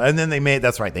fantastic. That was and then they made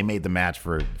the match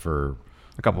for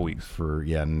a couple weeks.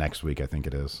 Next week, I think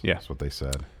it is. Yeah. That's what they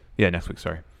said. Yeah, next week,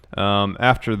 sorry.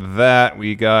 After that,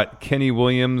 we got Kenny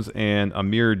Williams and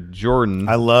Amir Jordan.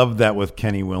 I love that with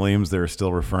Kenny Williams, they're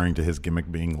still referring to his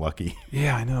gimmick being lucky.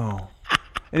 Yeah, I know.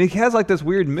 And he has like this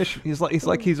weird mission. He's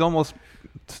almost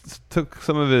took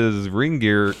some of his ring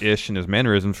gear-ish and his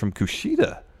mannerisms from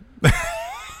Kushida.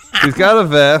 He's got a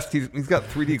vest. He's got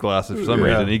 3D glasses for some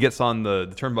reason. He gets on the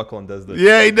turnbuckle and does this.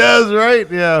 Yeah, he does, right?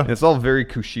 Yeah. And it's all very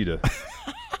Kushida.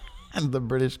 And the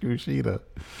British Kushida.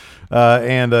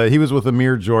 And he was with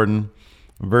Amir Jordan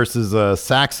versus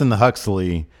Saxon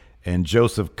Huxley and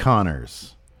Joseph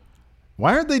Connors.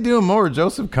 Why aren't they doing more with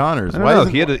Joseph Connors? I don't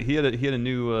know. He had a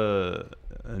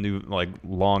new like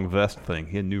long vest thing.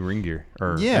 He had new ring gear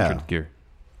or entrance gear.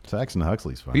 Saxon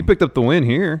Huxley's fine. He picked up the win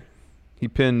here. He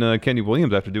pinned Kenny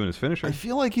Williams after doing his finisher. I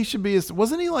feel like he should be.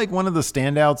 Wasn't he like one of the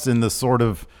standouts in the sort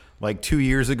of like 2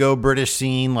 years ago British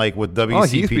scene, like with WCPW? Oh,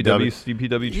 he used to be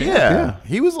WCPW champ. Yeah,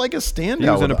 he was like a standout. He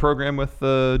was in a program with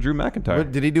Drew McIntyre.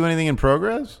 Did he do anything in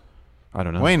Progress? I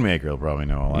don't know. Wayne Maker will probably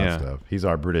know a lot of stuff. He's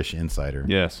our British insider.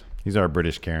 Yes. He's our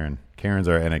British Karen. Karen's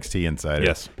our NXT insider.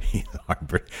 Yes.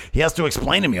 He has to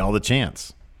explain to me all the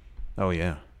chants. Oh,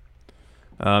 yeah.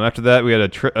 After that, we had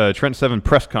a Trent Seven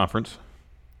press conference.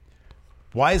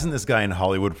 Why isn't this guy in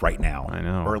Hollywood right now? I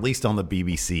know. Or at least on the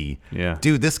BBC. Yeah.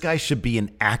 Dude, this guy should be an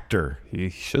actor. He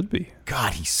should be.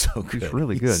 God, he's so good. He's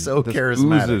really good. He's so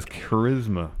charismatic. Oozes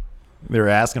charisma. They were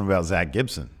asking about Zach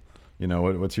Gibson. You know,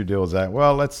 what's your deal with Zach?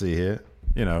 Well, let's see here.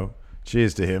 You know,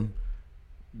 cheers to him.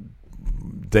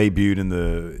 Debuted in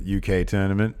the UK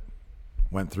tournament.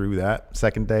 Went through that.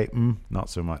 Second day, not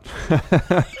so much.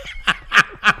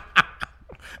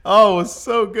 Oh, it's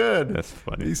so good. That's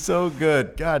funny. He's so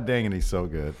good. God dang it, he's so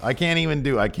good. I can't even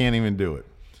do it.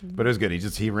 But it was good.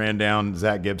 He ran down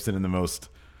Zach Gibson in the most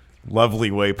lovely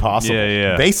way possible.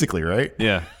 Yeah. Basically, right?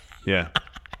 Yeah. You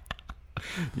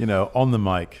know, on the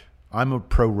mic. I'm a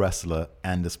pro wrestler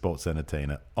and a sports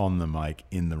entertainer. On the mic,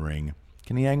 in the ring.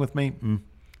 Can he hang with me?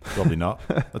 Probably not.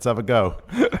 Let's have a go.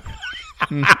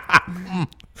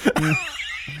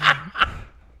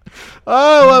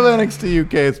 I love NXT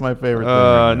UK. It's my favorite thing.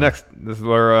 Right next, this is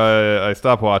where I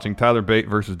stopped watching. Tyler Bate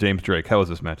versus James Drake. How was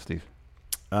this match, Steve?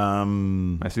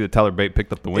 I see that Tyler Bate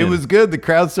picked up the win. It was good. The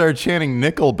crowd started chanting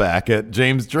Nickelback at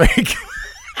James Drake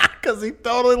because he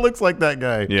totally looks like that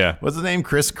guy. Yeah. What's his name?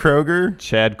 Chris Kroger?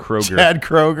 Chad Kroger. Chad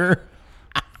Kroger.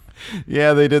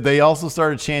 Yeah, they did. They also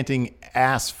started chanting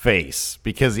ass face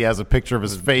because he has a picture of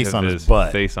his face on his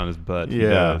butt. Face on his butt. Yeah. He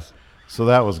does. So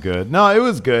that was good. No, it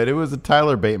was good. It was a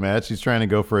Tyler Bate match. He's trying to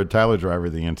go for a Tyler driver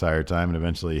the entire time, and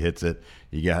eventually he hits it.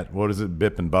 You got, what is it,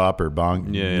 Bip and Bop or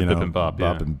Bong? Yeah, you Bip know, and Bop.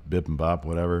 Bip and Bop,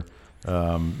 whatever.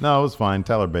 No, it was fine.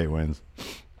 Tyler Bate wins.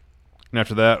 And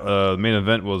after that, the main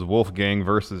event was Wolfgang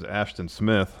versus Ashton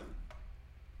Smith.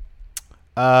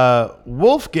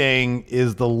 Wolfgang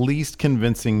is the least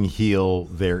convincing heel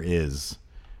there is.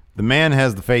 The man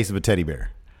has the face of a teddy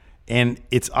bear. And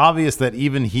it's obvious that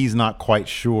even he's not quite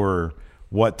sure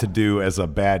what to do as a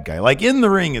bad guy. Like in the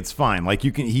ring, it's fine. Like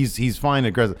you can, he's fine,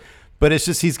 aggressive. But it's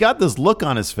just he's got this look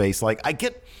on his face. Like I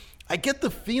get the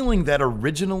feeling that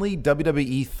originally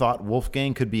WWE thought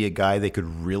Wolfgang could be a guy they could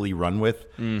really run with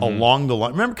along the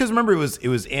line. Remember, it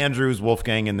was Andrews,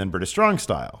 Wolfgang, and then British Strong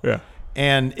Style. Yeah,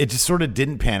 and it just sort of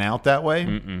didn't pan out that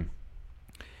way.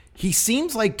 He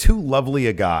seems like too lovely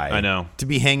a guy. I know. To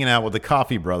be hanging out with the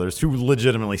Coffey brothers, who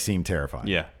legitimately seem terrifying.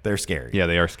 Yeah, they're scary. Yeah,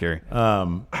 they are scary.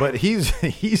 But he's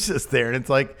just there, and it's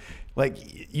like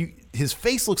his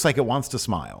face looks like it wants to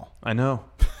smile. I know.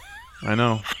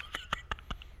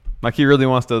 Like he really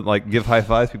wants to like give high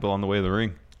fives people on the way to the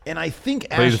ring. And I think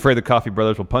but he's afraid the Coffey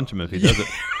brothers will punch him if he does it.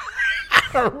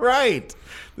 Right.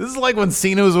 This is like when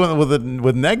Cena was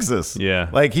with Nexus. Yeah.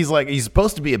 Like he's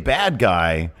supposed to be a bad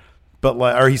guy,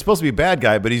 but he's supposed to be a bad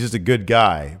guy, but he's just a good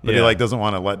guy. But he doesn't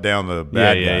want to let down the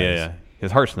bad guys. Yeah.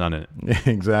 His heart's not in it.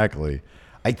 Exactly.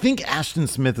 I think Ashton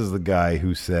Smith is the guy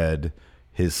who said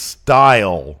his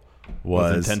style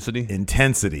was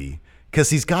intensity. Because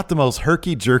he's got the most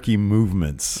herky-jerky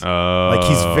movements. Like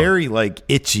he's very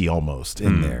itchy almost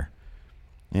in there.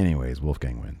 Anyways,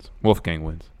 Wolfgang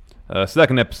wins.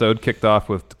 Second episode kicked off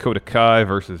with Dakota Kai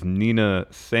versus Nina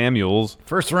Samuels.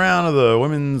 First round of the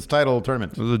women's title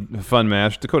tournament. It was a fun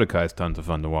match. Dakota Kai's tons of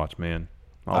fun to watch, man.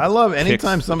 I love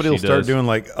anytime somebody will start doing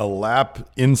like a lap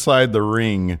inside the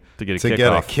ring to get a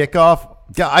kickoff.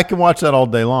 Yeah, I can watch that all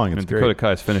day long. It's great. Dakota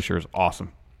Kai's finisher is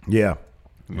awesome. Yeah.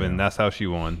 And that's how she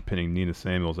won, pinning Nina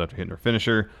Samuels after hitting her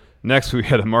finisher. Next, we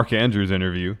had a Mark Andrews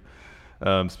interview.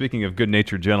 Speaking of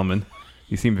good-natured gentlemen,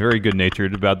 he seemed very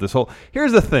good-natured about this whole.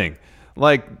 Here's the thing,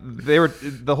 like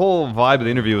the whole vibe of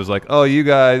the interview was like, oh, you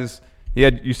guys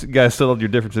settled your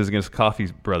differences against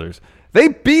Coffey's brothers. They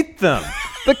beat them.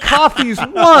 The Coffeys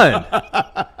won,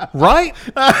 right?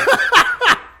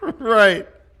 Right.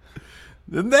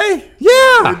 Didn't they?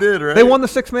 Yeah. They did, right? They won the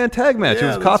 6-man tag match.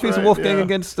 Yeah, it was Coffeys and Wolfgang yeah.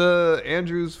 against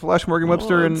Andrews, Flash Morgan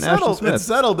Webster, and Ashton Smith. It's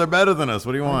settled. They're better than us.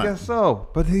 What do you want? I guess so.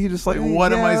 But he just what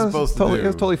am I supposed to do? It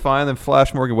was totally fine. Then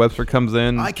Flash Morgan Webster comes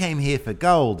in. I came here for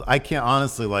gold. I can't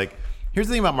honestly, here's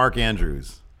the thing about Mark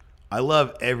Andrews. I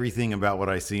love everything about what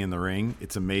I see in the ring.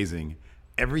 It's amazing.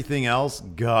 Everything else,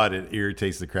 God, it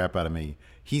irritates the crap out of me.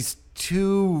 He's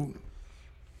too...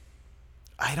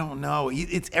 I don't know.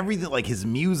 It's everything, like his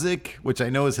music, which I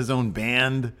know is his own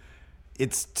band.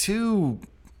 It's too...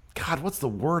 God, what's the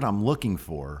word I'm looking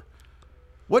for?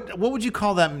 What would you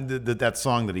call that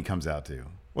song that he comes out to?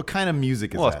 What kind of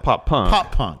music is that? Well, it's pop punk.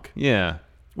 Pop punk. Yeah.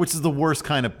 Which is the worst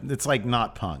kind of... It's like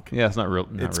not punk. Yeah, it's not real.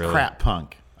 It's crap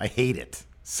punk. I hate it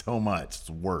so much. It's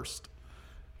worst.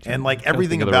 And like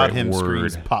everything about him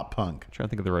screams pop punk. I'm trying to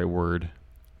think of the right word.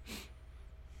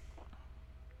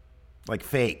 Like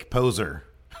fake, poser.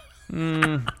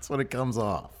 That's what it comes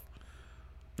off.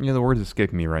 Yeah, the word's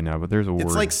escaping me right now, but there's a word.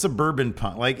 It's like suburban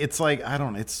punk. It's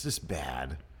just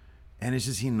bad. And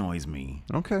he annoys me.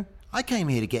 Okay. I came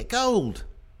here to get gold.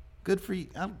 Good for you.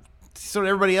 So did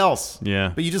everybody else.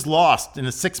 Yeah. But you just lost in a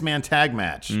 6-man tag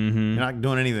match. You're not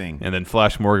doing anything. And then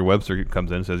Flash Morgan Webster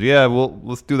comes in and says, yeah,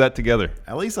 let's do that together.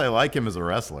 At least I like him as a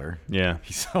wrestler. Yeah.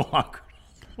 He's so awkward.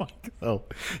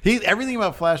 Everything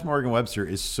about Flash Morgan Webster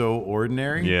is so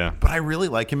ordinary. Yeah. But I really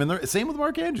like him in there. Same with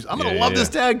Mark Andrews. I'm going to love this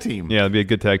tag team. Yeah, it'd be a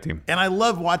good tag team. And I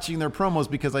love watching their promos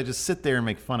because I just sit there and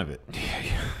make fun of it.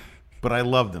 Yeah. But I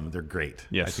love them. They're great.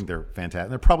 Yes. I think they're fantastic.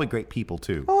 They're probably great people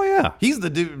too. Oh yeah. He's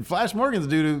the dude. Flash Morgan's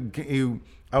the dude who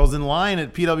I was in line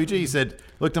at PWG. He said,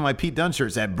 looked at my Pete Dunne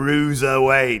shirt, said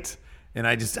Bruiserweight. And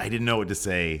I didn't know what to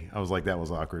say. I was like, that was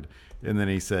awkward. And then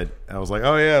he said, I was like,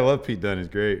 oh yeah, I love Pete Dunne. He's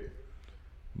great.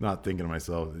 Not thinking to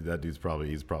myself, that dude's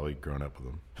he's probably grown up with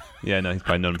him. Yeah, no, he's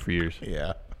probably known him for years.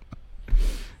 Yeah.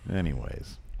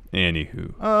 Anyways.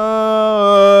 Anywho.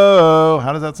 Oh,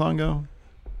 how does that song go?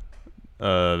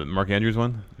 Mark Andrews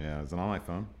one? Yeah, is it on my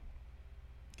phone?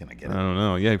 Can I get it? I don't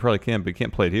know. Yeah, you probably can, but you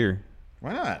can't play it here.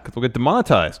 Why not? Because we'll get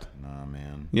demonetized. Nah,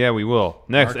 man. Yeah, we will.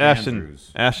 Next, Mark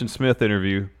Andrews. Ashton Smith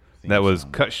interview that was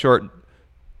cut short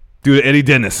due to Eddie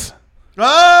Dennis.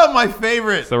 Oh, my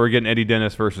favorite. So we're getting Eddie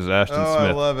Dennis versus Ashton Smith.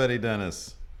 I love Eddie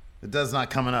Dennis. It does not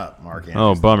coming up, Mark Andrews.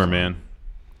 Oh, bummer, man.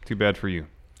 Too bad for you.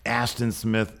 Ashton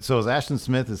Smith. So is Ashton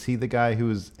Smith, is he the guy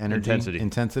who is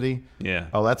Intensity? Yeah.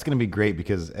 Oh, that's going to be great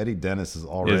because Eddie Dennis is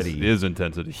already... Is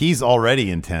Intensity. He's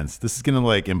already intense. This is going to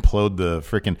like implode the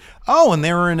freaking... Oh, and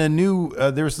they were in a new...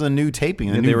 there's a new taping,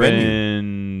 a new venue.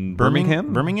 In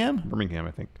Birmingham? Birmingham,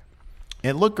 I think.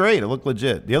 It looked great. It looked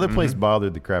legit. The other place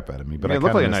bothered the crap out of me, but it I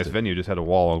looked like a missed nice venue. Just had a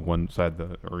wall on one side of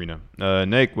the arena.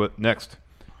 Next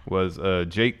was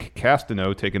Jake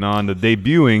Castano taking on the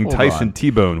debuting Tyson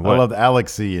T-Bone. I love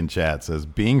Alex C in chat says,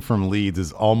 being from Leeds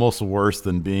is almost worse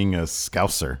than being a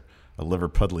Scouser, a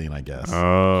Liverpudlian, I guess.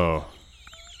 Oh.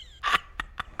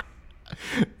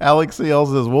 Alex C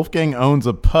also says, Wolfgang owns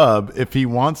a pub. If he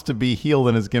wants to be healed,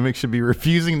 then his gimmick should be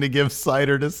refusing to give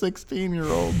cider to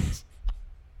 16-year-olds.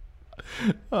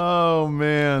 Oh,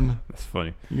 man. That's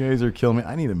funny. You guys are killing me.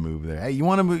 I need to move there. Hey, you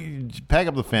want to move? Pack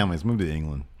up the family. Let's move to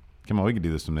England. Come on, we could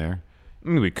do this from there. I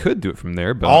mean, we could do it from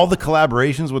there, but all the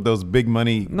collaborations with those big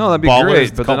money. No, that'd be ballers,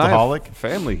 great. But then I Cultaholic. have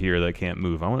family here that can't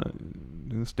move. I want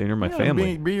to stay near my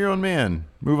family. Be your own man.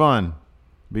 Move on.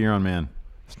 Be your own man.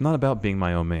 It's not about being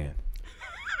my own man.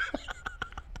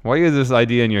 Why is this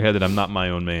idea in your head that I'm not my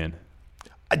own man?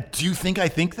 Do you think I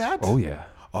think that? Oh yeah.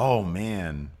 Oh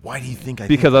man. Why do you think I?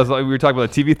 Because think I was like, we were talking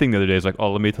about a TV thing the other day. It's like,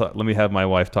 oh, let me have my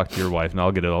wife talk to your wife, and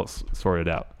I'll get it all sorted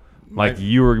out. Like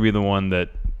you were gonna be the one that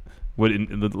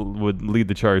would lead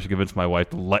the charge to convince my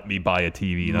wife to let me buy a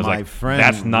TV. And I was like, friend,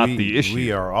 that's not the issue.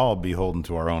 We are all beholden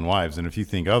to our own wives, and if you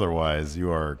think otherwise,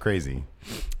 you are crazy.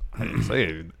 I didn't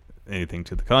say anything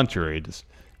to the contrary. Just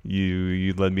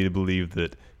you led me to believe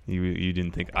that you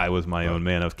didn't think I was my own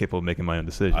man. I was capable of making my own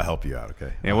decisions. I'll help you out,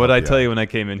 okay? And what did I tell you when I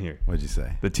came in here? What'd you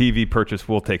say? The TV purchase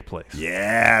will take place.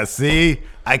 Yeah, see?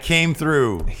 I came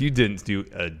through. You didn't do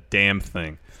a damn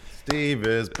thing. Steve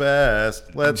is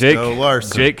best. Let's go,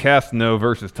 Larson. Jake Castano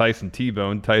versus Tyson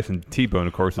T-Bone. Tyson T-Bone,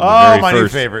 of course, is the very my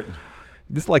first. New favorite.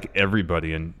 Just like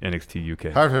everybody in NXT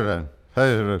UK.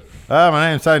 My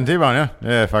name's Tyson T-Bone, yeah?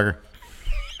 Yeah, fucker.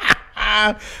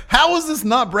 How is this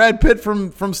not Brad Pitt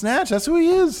from Snatch? That's who he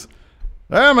is.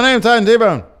 Hey, my name's Tyson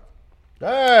T-Bone.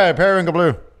 Hey, Periwinkle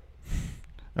Blue.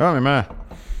 Oh, my man.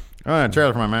 Oh, a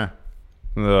trailer for my man.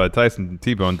 Tyson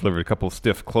T-Bone delivered a couple of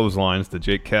stiff clotheslines to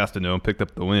Jake Castano and picked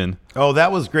up the win. Oh, that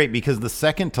was great because the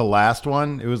second to last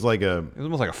one, it was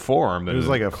almost like a forearm. It was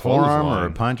like a forearm or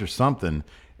a punch or something.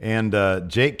 And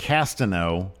Jake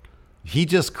Castano, he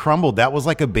just crumbled. That was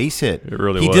like a base hit. It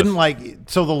really was. was. He didn't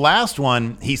so the last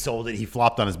one, he sold it. He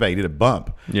flopped on his back. He did a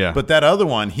bump. Yeah. But that other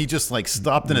one, he just like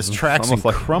stopped in his tracks and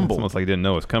crumbled. It's almost like he didn't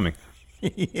know it was coming.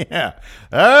 Yeah.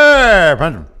 Hey,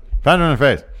 punch him in the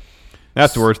face.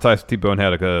 Afterwards, Tyson T-Bone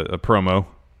had a promo.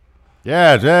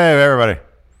 Yeah, hey, everybody.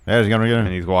 There's gonna get him.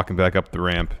 And he's walking back up the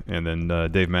ramp, and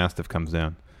then Dave Mastiff comes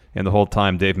down. And the whole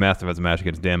time, Dave Mastiff has a match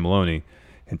against Dan Maloney,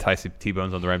 and Tyson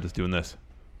T-Bone's on the ramp just doing this.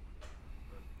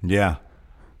 Yeah.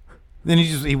 Then he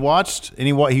just watched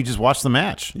the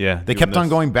match. Yeah. They kept on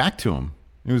going back to him.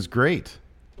 It was great.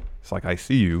 It's like, I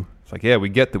see you. It's like, yeah, we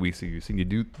get that we see you. Seen you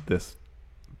do this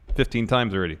 15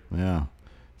 times already. Yeah.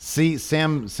 See,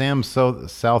 Sam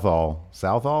Southall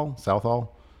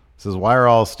says, why are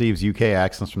all Steve's UK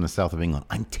accents from the south of England?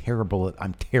 I'm terrible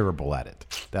at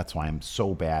it. That's why I'm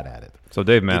so bad at it. So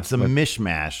Dave Mastiff. It's a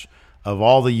mishmash of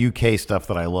all the UK stuff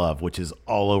that I love, which is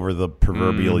all over the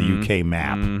proverbial UK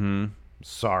map. Mm-hmm.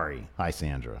 Sorry. Hi,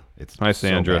 Sandra. Hi,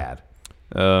 Sandra. So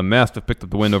bad. Mastiff picked up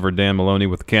the win over Dan Maloney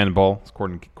with the cannonball. It's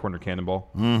corner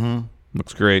cannonball. Mm-hmm.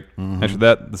 Looks great. Mm-hmm. After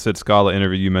that, the Sid Scala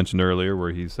interview you mentioned earlier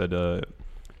where he said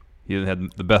he didn't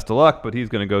have the best of luck, but he's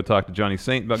going to go talk to Johnny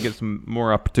Saint about getting some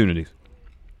more opportunities.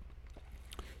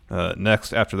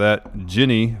 Next, after that,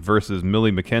 Ginny versus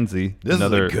Millie McKenzie. This is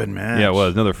a good match. Yeah, it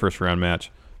was. Another first-round match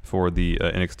for the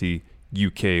NXT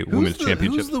UK Women's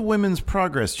Championship. Who's the Women's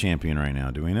Progress Champion right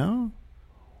now? Do we know?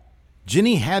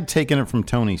 Ginny had taken it from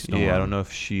Toni Storm. Yeah, I don't know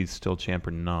if she's still champ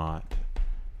or not.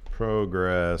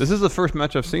 Progress. This is the first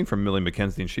match I've seen from Millie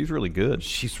McKenzie, and she's really good.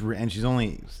 She's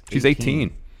only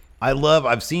 18.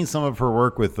 I've seen some of her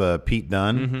work with Pete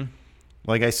Dunne. Mm-hmm.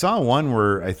 Like I saw one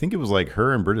where I think it was like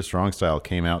her and British Strong Style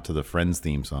came out to the Friends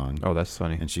theme song. Oh, that's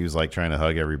funny. And she was like trying to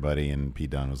hug everybody, and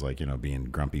Pete Dunne was like, being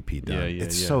grumpy Pete Dunne. Yeah,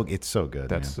 it's so good.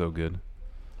 That's man. so good.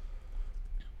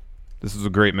 This is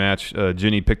a great match.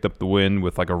 Ginny picked up the win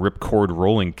with like a ripcord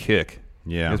rolling kick.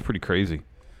 Yeah. It's pretty crazy.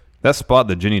 That spot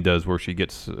that Ginny does where she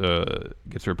gets her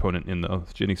opponent in the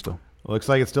it's Ginny still. Looks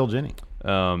like it's still Ginny.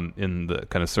 In the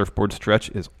kind of surfboard stretch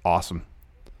is awesome.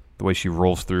 The way she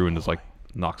rolls through and just like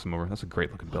knocks him over. That's a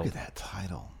great looking belt. Look at that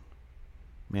title.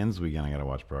 Man, this weekend I got to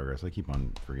watch Progress. I keep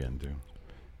on forgetting to.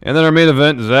 And then our main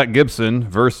event, Zach Gibson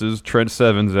versus Trent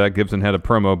Seven. Zach Gibson had a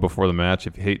promo before the match.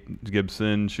 If you hate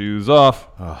Gibson, shoes off.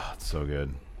 Oh, it's so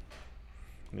good.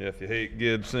 Yeah, if you hate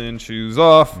Gibson, shoes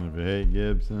off. If you hate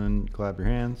Gibson, clap your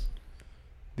hands.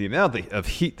 The amount of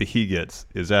heat that he gets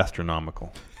is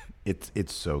astronomical.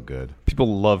 It's so good.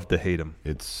 People love to hate him.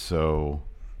 It's so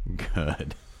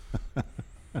good.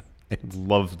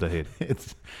 Loves to hate him.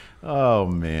 It's oh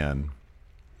man,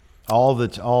 all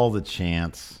the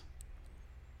chants.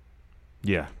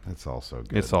 Yeah, that's all so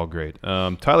good. It's all great.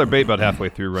 Tyler Bate about halfway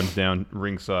through runs down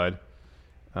ringside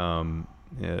to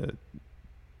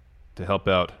help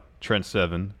out Trent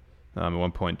Seven. At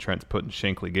one point, Trent's putting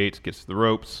Shankly Gates, gets to the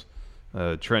ropes.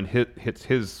 Trent hits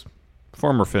his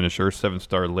former finisher,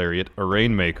 7-star lariat, a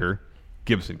Rainmaker.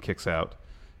 Gibson kicks out.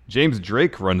 James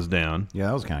Drake runs down. Yeah,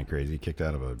 that was kind of crazy. He kicked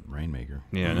out of a Rainmaker.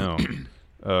 Yeah, I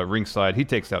know. Ringside, he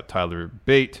takes out Tyler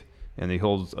Bate, and he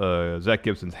holds Zach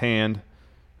Gibson's hand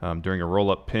during a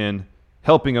roll-up pin,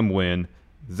 helping him win.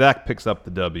 Zach picks up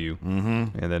the W,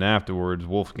 and then afterwards,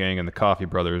 Wolfgang and the Coffee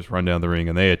Brothers run down the ring,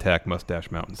 and they attack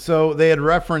Mustache Mountain. So they had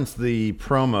referenced the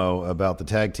promo about the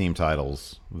tag team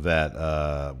titles that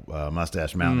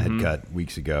Mustache Mountain had cut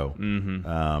weeks ago.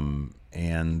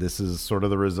 And this is sort of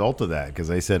the result of that, because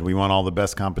they said we want all the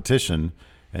best competition,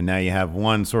 and now you have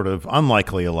one sort of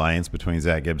unlikely alliance between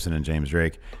Zach Gibson and James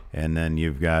Drake, and then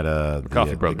you've got the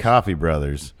Coffee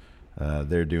Brothers.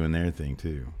 They're doing their thing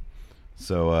too.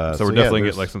 So we're definitely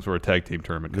getting like some sort of tag team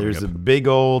tournament coming There's up. a big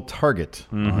old target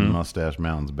on Mustache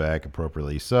Mountain's back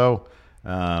appropriately. So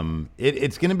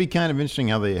it's going to be kind of interesting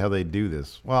how they do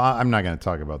this. Well, I'm not going to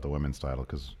talk about the women's title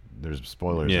because there's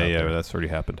spoilers. Yeah, out there. that's already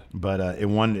happened. But it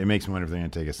makes me wonder if they're going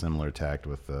to take a similar tact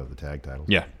with the tag titles.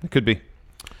 Yeah, it could be.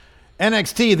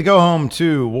 NXT, the go home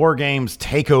to War Games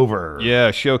Takeover.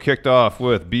 Yeah, show kicked off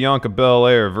with Bianca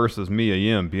Belair versus Mia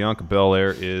Yim. Bianca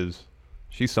Belair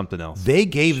she's something else. They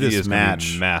gave this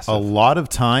match a lot of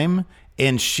time,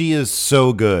 and she is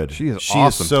so good. She is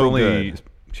awesome. So good.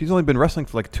 She's only been wrestling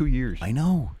for like 2 years. I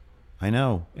know.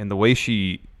 And the way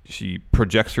she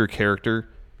projects her character,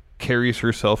 carries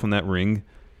herself in that ring,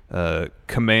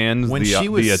 commands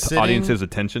the audience's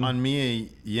attention. On Mia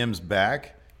Yim's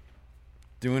back,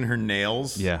 doing her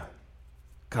nails. Yeah.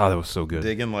 God, that was so good.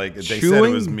 Digging like they said it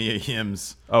was Mia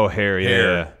Yim's hair.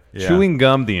 Yeah. Chewing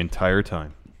gum the entire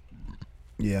time.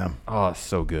 Yeah. Oh,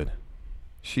 so good.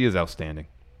 She is outstanding.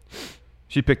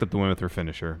 She picked up the win with her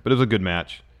finisher, but it was a good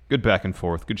match. Good back and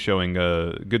forth. Good showing.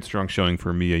 Good strong showing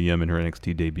for Mia Yim in her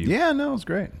NXT debut. Yeah, no, it was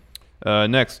great.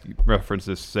 Next, you referenced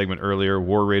this segment earlier.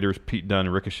 War Raiders, Pete Dunne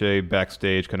and Ricochet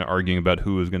backstage kind of arguing about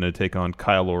who was going to take on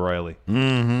Kyle O'Reilly.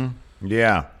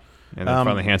 Yeah. And then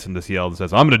finally Hanson just yelled and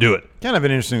says, I'm going to do it. Kind of an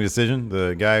interesting decision.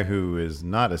 The guy who is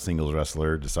not a singles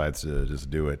wrestler decides to just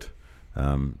do it.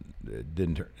 It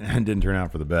didn't turn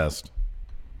out for the best.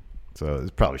 So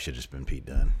it probably should have just been Pete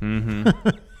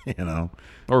Dunne.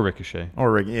 Or Ricochet.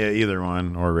 Either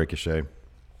one, or Ricochet.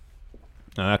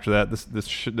 After that,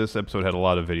 this episode had a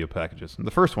lot of video packages. And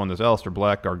the first one, this Aleister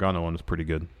Black Gargano one, was pretty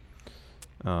good.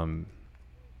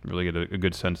 Really get a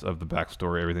good sense of the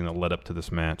backstory, everything that led up to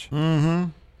this match.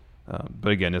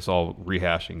 But again, it's all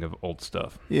rehashing of old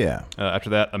stuff. Yeah.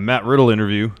 After that, a Matt Riddle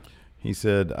interview. He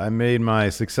said, I made my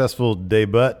successful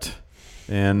debut,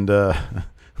 and that's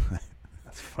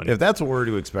funny. If that's what we're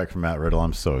to expect from Matt Riddle,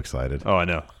 I'm so excited. Oh, I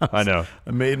know.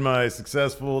 I made my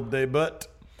successful debut,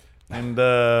 and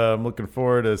I'm looking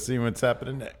forward to seeing what's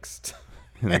happening next.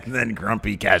 And then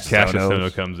grumpy Cassius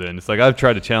Ohno comes in. It's like, I've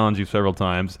tried to challenge you several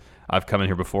times. I've come in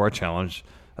here before. I challenged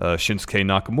Shinsuke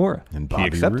Nakamura. And Bobby he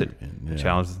accepted. Roode.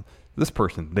 Challenged this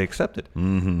person. They accepted.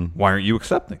 Why aren't you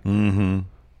accepting?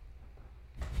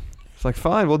 It's like,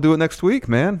 fine, we'll do it next week,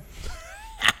 man.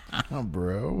 Oh,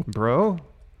 bro.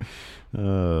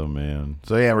 Oh, man.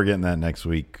 So, yeah, we're getting that next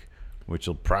week, which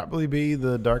will probably be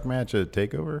the dark match at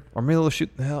TakeOver. Or maybe they'll shoot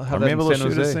have that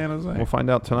in San Jose. We'll find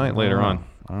out tonight later on.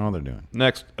 I don't know what they're doing.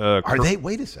 Next.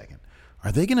 Wait a second.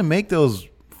 Are they going to make those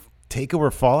TakeOver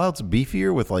Fallouts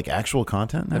beefier with, like, actual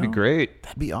content now? That'd be great.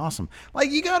 That'd be awesome. Like,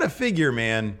 you got to figure,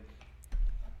 man.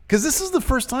 Because this is the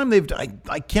first time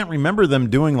I can't remember them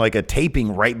doing like a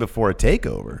taping right before a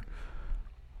takeover.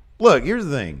 Look, here's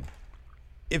the thing.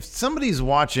 If somebody's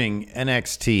watching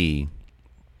NXT,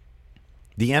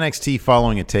 the NXT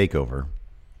following a takeover,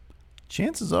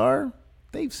 chances are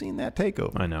they've seen that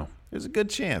takeover. I know. There's a good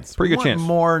chance. Pretty good chance.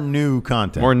 More new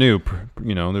content. More new.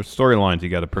 There's storylines you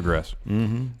got to progress.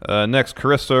 Mm-hmm. Next,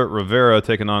 Carissa Rivera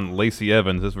taking on Lacey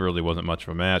Evans. This really wasn't much of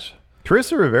a match.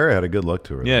 Carissa Rivera had a good look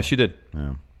to her. Yeah, she did.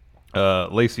 Yeah.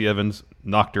 Lacey Evans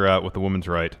knocked her out with the woman's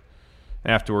right.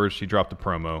 Afterwards, she dropped a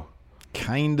promo.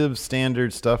 Kind of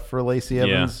standard stuff for Lacey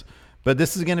Evans. Yeah. But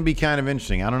this is going to be kind of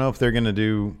interesting. I don't know if they're going to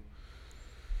do...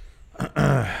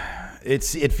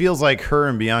 It feels like her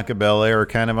and Bianca Belair are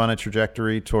kind of on a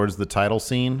trajectory towards the title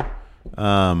scene.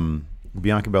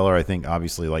 Bianca Belair, I think,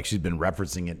 obviously, like she's been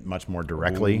referencing it much more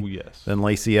directly than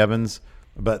Lacey Evans.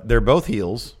 But they're both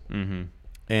heels. Mm-hmm.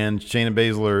 And Shayna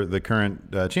Baszler, the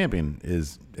current champion,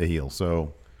 is a heel.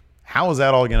 So how is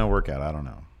that all going to work out? I don't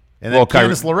know. And then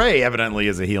Candice LeRae evidently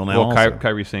is a heel now. Well,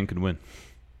 Kairi Sane could win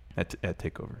at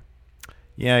TakeOver.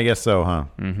 Yeah, I guess so, huh?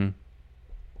 Mm-hmm.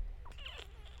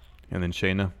 And then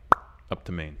Shayna up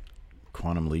to Maine.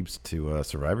 Quantum leaps to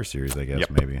Survivor Series, I guess,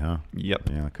 maybe, huh? Yep.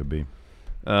 Yeah, it could be.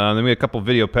 Then we had a couple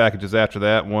video packages after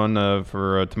that. One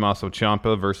for Tommaso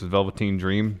Ciampa versus Velveteen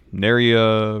Dream. Nary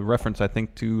reference, I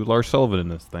think, to Lars Sullivan in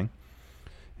this thing.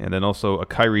 And then also a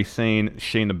Kairi Sane,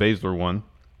 Shayna Baszler one.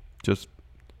 Just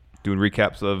doing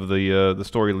recaps of the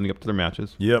story leading up to their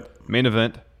matches. Yep. Main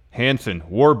event, Hanson,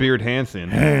 Warbeard Hanson.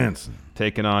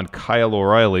 Taking on Kyle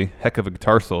O'Reilly. Heck of a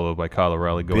guitar solo by Kyle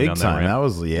O'Reilly going Big down time. that ramp. That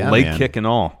was, leg kick and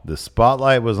all. The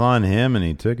spotlight was on him, and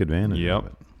he took advantage of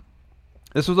it.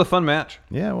 This was a fun match.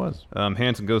 Yeah, it was.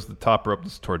 Hanson goes to the top rope.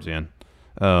 This is towards the end.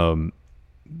 Kyle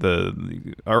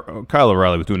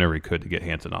O'Reilly was doing whatever he could to get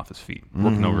Hanson off his feet,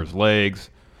 working over his legs.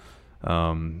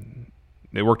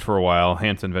 They worked for a while.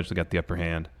 Hanson eventually got the upper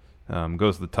hand.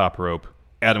 Goes to the top rope.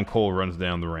 Adam Cole runs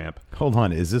down the ramp. Hold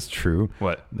on, is this true?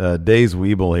 What? Days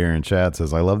Weeble here in chat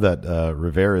says, I love that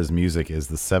Rivera's music is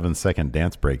the 7-second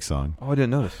dance break song. Oh, I didn't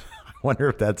notice. I wonder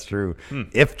if that's true.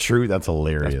 If true, that's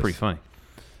hilarious. That's pretty funny.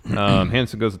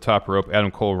 Hanson goes to the top rope. Adam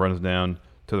Cole runs down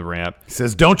to the ramp. He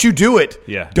says, don't you do it.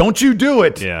 Yeah. Don't you do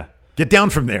it. Yeah. Get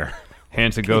down from there.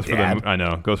 Hanson goes for the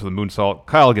moonsault.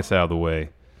 Kyle gets out of the way.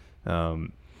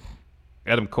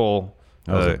 Adam Cole.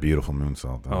 That was a beautiful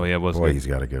moonsault, though. Oh, yeah, it was. Boy, good. He's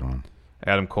got a good one.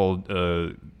 Adam Cole,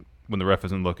 when the ref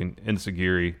isn't looking,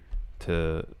 enziguri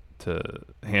to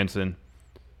Hanson.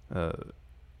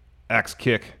 Axe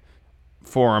kick,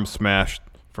 forearm smashed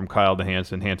from Kyle to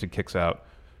Hanson. Hanson kicks out.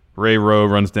 Ray Rowe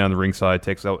runs down the ringside,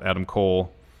 takes out Adam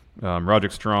Cole.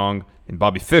 Roderick Strong and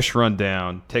Bobby Fish run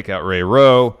down, take out Ray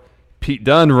Rowe. Pete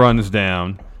Dunne runs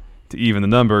down to even the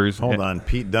numbers. Hold on.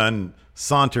 Pete Dunne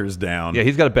saunters down. Yeah,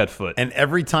 he's got a bad foot. And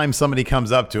every time somebody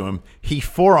comes up to him, he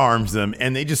forearms them,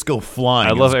 and they just go flying.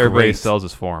 I love everybody sells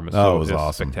his forearm. It was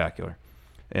awesome. Spectacular.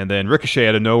 And then Ricochet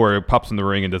out of nowhere pops in the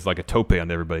ring and does like a tope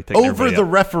on everybody. Over the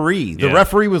referee. The Yeah.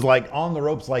 referee was like on the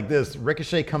ropes like this.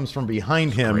 Ricochet comes from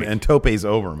behind him and topes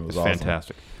over him. It was awesome.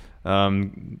 Fantastic.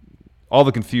 All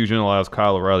the confusion allows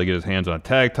Kyle O'Reilly to get his hands on a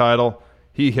tag title.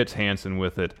 He hits Hanson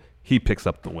with it. He picks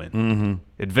up the win. Mm-hmm.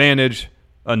 Advantage,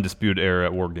 Undisputed Era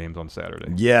at War Games on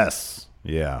Saturday. Yes.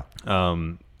 Yeah.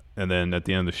 And then at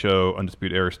the end of the show,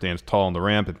 Undisputed Era stands tall on the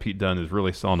ramp, and Pete Dunne is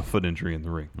really selling a foot injury in the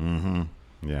ring.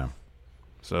 Mm-hmm. Yeah.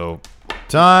 So,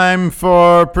 time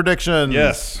for predictions.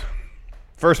 Yes.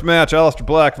 First match, Aleister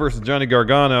Black versus Johnny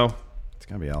Gargano. It's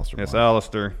going to be Aleister Black. It's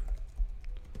Aleister.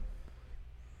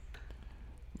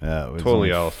 It was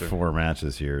Totally only Aleister. 4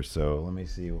 matches here, so let me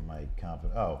see what my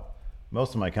confidence... Oh,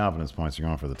 most of my confidence points are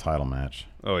going for the title match.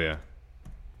 Oh, yeah.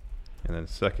 And then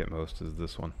second most is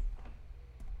this one.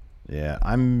 Yeah,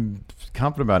 I'm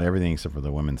confident about everything except for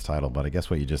the women's title, but I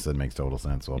guess what you just said makes total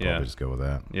sense, so I'll probably just go with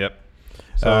that. Yep.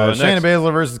 So Shayna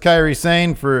Baszler versus Kairi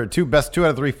Sane for best 2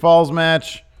 out of 3 falls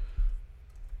match.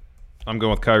 I'm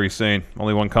going with Kairi Sane.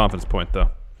 Only one confidence point, though.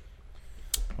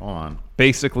 Hold on.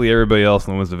 Basically, everybody else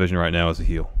in the women's division right now is a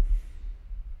heel.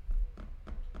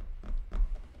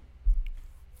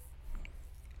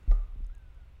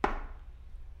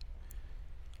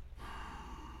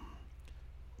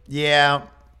 Yeah.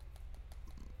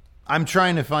 I'm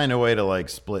trying to find a way to like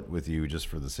split with you just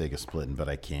for the sake of splitting, but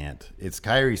I can't. It's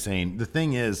Kairi Sane. The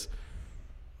thing is,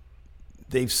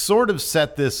 they've sort of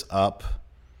set this up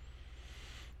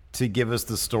to give us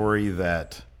the story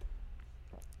that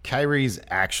Kairi's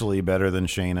actually better than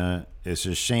Shayna. It's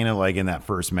just Shayna, like in that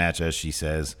first match, as she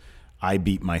says, I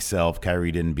beat myself.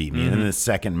 Kairi didn't beat me. And in the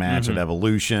second match at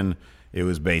Evolution, it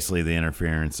was basically the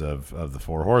interference of the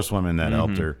 4 horsewomen that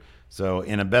helped her. So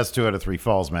in a best 2 out of 3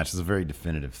 falls match, it's a very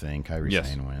definitive thing. Kairi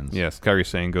Sane wins. Yes, Kairi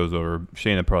Sane goes over.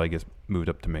 Shayna probably gets moved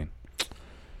up to main.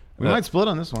 We might split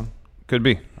on this one. Could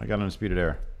be. I got Undisputed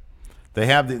Era. They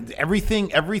have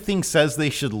everything says they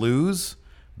should lose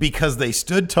because they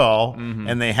stood tall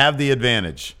and they have the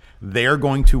advantage. they're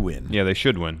going to win. Yeah, they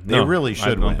should win. They really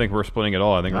should win. I don't think we're splitting at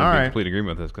all. I think we're in All right. complete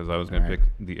agreement with this because I was going to pick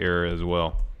the Era as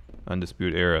well.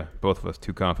 Undisputed Era. Both of us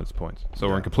 2 confidence points. So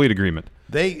we're in complete agreement.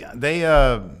 They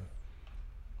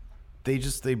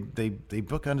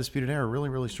book Undisputed Era really,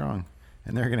 really strong.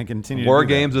 And they're going to continue War to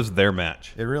do Games that. is their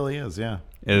match. It really is, yeah.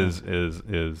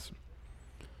 Is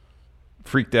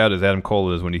freaked out as Adam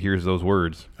Cole is when he hears those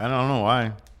words. I don't know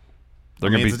why. They're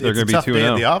going to be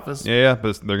 2-0 at the office. Yeah,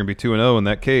 but they're going to be 2-0 in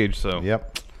that cage. So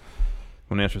yep.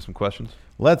 Want to answer some questions?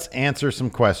 Let's answer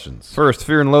some questions. First,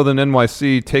 Fear and Loathing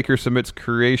NYC. Taker submits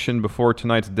creation before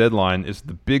tonight's deadline. Is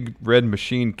the big red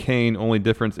machine Kane? Only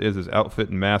difference is his outfit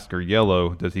and mask are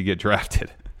yellow. Does he get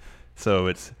drafted? So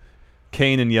it's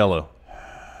Kane in yellow.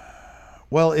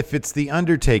 Well, if it's the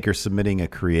Undertaker submitting a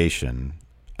creation,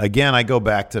 again, I go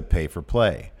back to pay for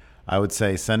play. I would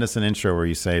say send us an intro where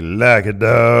you say, like a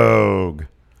dog.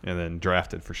 And then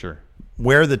drafted for sure.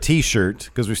 Wear the T-shirt,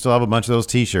 because we still have a bunch of those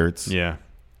T-shirts. Yeah.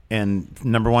 And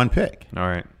number 1 pick. All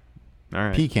right.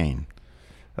 P. Kane.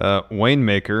 Wayne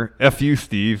Maker. F you,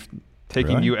 Steve.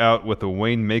 Taking Really? you out with a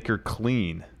Wayne Maker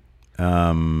clean.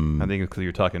 I think it's because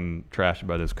you're talking trash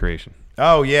about his creation.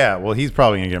 Oh, yeah. Well, he's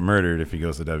probably going to get murdered if he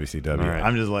goes to WCW. All right.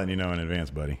 I'm just letting you know in advance,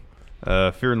 buddy.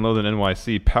 Fear and Loathing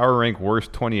NYC. Power Rank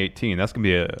Worst 2018. That's going to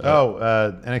be a...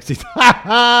 NXT.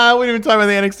 We didn't even talk about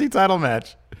the NXT title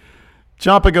match.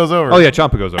 Ciampa goes over. Oh, yeah,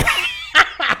 Ciampa goes over.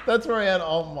 That's where I had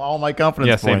all my confidence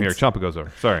Yeah, points. same here. Ciampa goes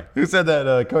over. Sorry. Who said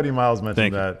that? Cody Miles mentioned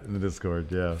Thank you. that in the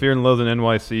Discord. Yeah. Fear and Loathing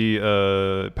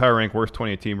NYC. Power Rank Worst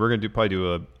 2018. We're going to probably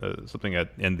do something at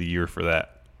end of the year for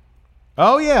that.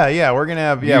 Oh, yeah. We're going to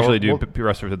have... We usually do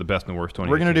wrestlers at the best and worst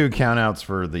 2018. We're going to do count-outs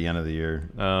for the end of the year.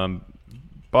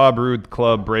 Bob Roode,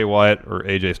 Club, Bray Wyatt, or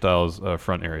AJ Styles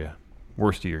front area.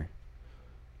 Worst year.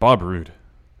 Bob Roode.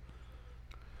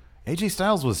 AJ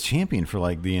Styles was champion for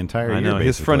like the entire year. I know. Basically.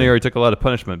 His front area took a lot of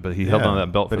punishment, but he held on to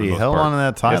that belt for the most part. But he held on to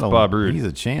that title. It's Bob Roode. He's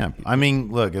a champ. I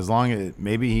mean, look, as long as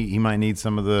maybe he might need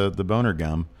some of the boner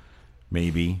gum,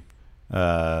 maybe.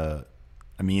 I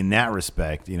mean, in that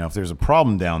respect, if there's a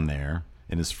problem down there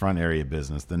in his front area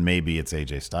business, then maybe it's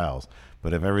AJ Styles.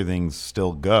 But if everything's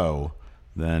still go,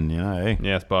 then hey,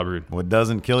 yeah, it's Bob Roode. What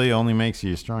doesn't kill you only makes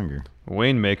you stronger.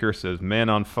 Wayne Maker says, "Man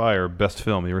on Fire, best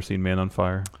film." You ever seen Man on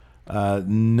Fire?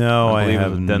 No, I believe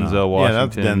have it was Denzel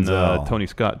Washington. Yeah, that's Denzel. Tony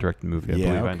Scott directed the movie. I believe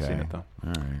I haven't seen it though.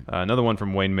 All right. Another one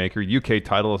from Wayne Maker. UK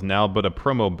title is now but a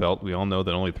promo belt. We all know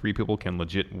that only 3 people can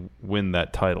legit win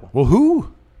that title. Well,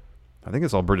 who? I think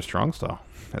it's all British Strong Style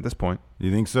at this point.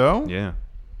 You think so? Yeah.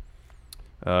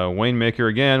 Wayne Maker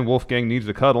again. Wolfgang needs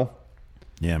a cuddle.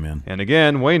 Yeah, man. And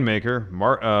again, Wayne Maker.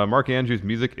 Mark Andrews'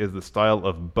 music is the style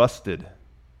of Busted.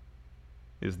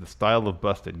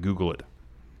 Google it.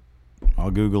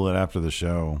 I'll Google it after the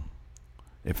show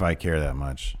if I care that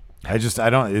much. I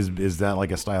don't. Is that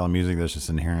like a style of music that's just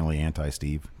inherently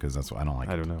anti-Steve? Because that's what I don't like.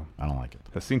 I don't know. I don't like it.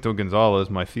 Jacinto Gonzalez,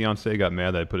 my fiance got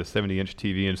mad that I put a 70-inch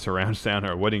TV in surround sound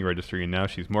on our wedding registry, and now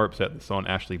she's more upset that someone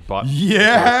actually bought.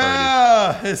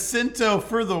 Yeah, Jacinto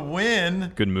for the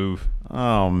win. Good move.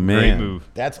 Oh man, great move.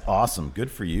 That's awesome. Good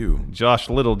for you, Josh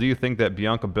Little. Do you think that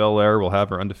Bianca Belair will have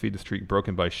her undefeated streak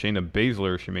broken by Shayna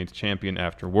Baszler if she remains champion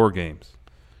after War Games?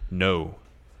 No,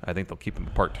 I think they'll keep them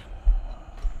apart.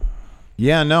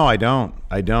 Yeah, no, I don't.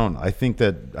 I think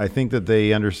that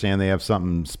they understand they have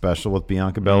something special with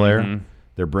Bianca Belair. Mm-hmm.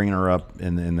 They're bringing her up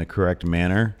in the correct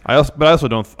manner. I also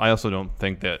don't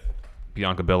think that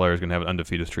Bianca Belair is going to have an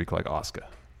undefeated streak like Asuka.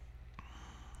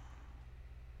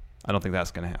 I don't think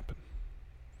that's going to happen.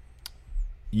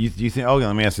 You think? Oh,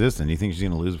 let me ask you this then. Do you think she's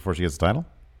going to lose before she gets the title?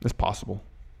 It's possible.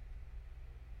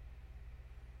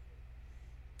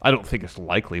 I don't think it's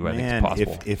likely, but I think it's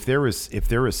possible. If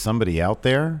there was somebody out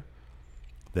there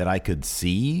that I could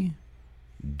see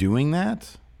doing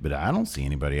that, but I don't see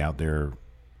anybody out there.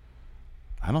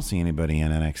 I don't see anybody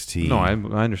in NXT. No, I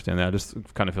understand that. I just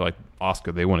kind of feel like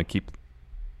Asuka, they want to keep,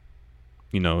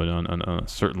 on a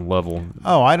certain level.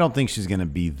 Oh, I don't think she's going to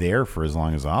be there for as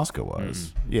long as Asuka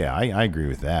was. Yeah, I agree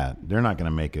with that. They're not going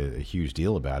to make a huge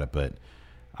deal about it, but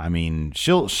I mean,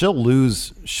 she'll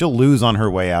lose on her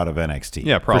way out of NXT.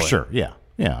 Yeah, probably for sure. Yeah.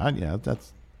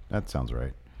 That sounds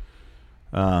right.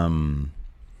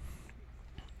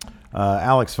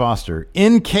 Alex Foster,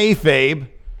 in kayfabe,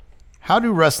 how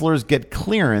do wrestlers get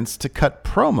clearance to cut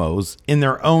promos in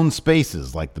their own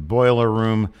spaces, like the Boiler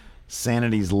Room,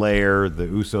 Sanity's Lair, the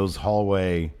Usos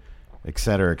hallway, et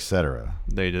cetera, et cetera?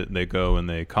 They go and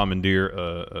they commandeer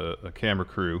a camera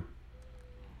crew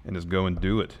and just go and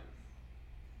do it.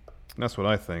 That's what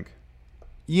I think.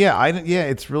 Yeah,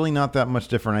 it's really not that much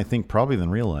different, I think, probably than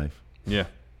real life. Yeah.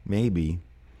 Maybe.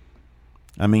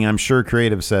 I mean, I'm sure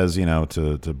creative says,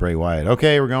 to Bray Wyatt,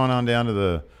 okay, we're going on down to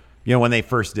the, when they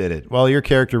first did it. Well, your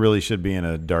character really should be in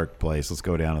a dark place. Let's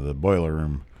go down to the boiler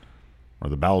room or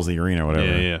the bowels of the arena or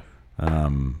whatever. Yeah.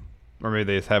 Or maybe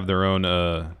they just have their own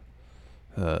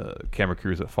camera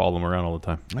crews that follow them around all the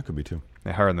time. That could be too.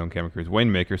 They hire their own camera crews.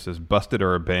 Wayne Maker says, Busted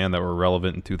are a band that were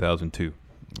relevant in 2002.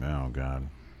 Oh, God.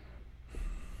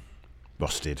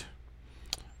 Busted.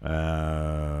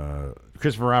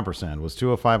 Christopher Rompersand, was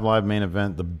 205 Live main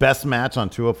event the best match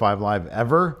on 205 Live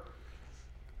ever?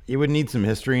 It would need some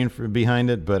history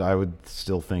behind it, but I would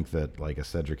still think that like a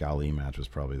Cedric Ali match was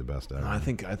probably the best ever. I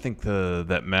think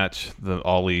that match, the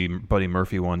Ali Buddy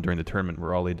Murphy one during the tournament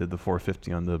where Ali did the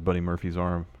 450 on the Buddy Murphy's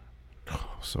arm. Oh,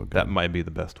 so good. That might be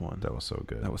the best one. That was so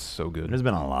good. That was so good. There's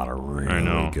been a lot of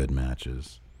really good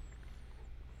matches.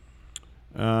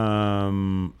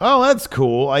 Oh, that's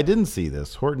cool. I didn't see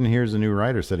this. Horton Here's a New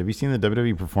Writer said, have you seen the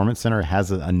WWE Performance Center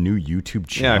has a new YouTube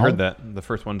channel? Yeah, I heard that. The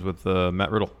first one's with Matt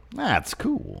Riddle. That's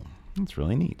cool. That's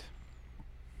really neat.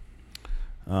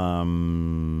 Tim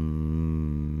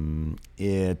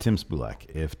Spulak.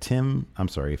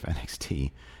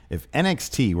 If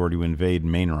NXT were to invade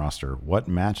main roster, what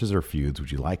matches or feuds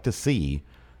would you like to see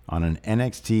on an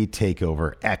NXT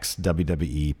TakeOver X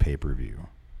WWE pay-per-view?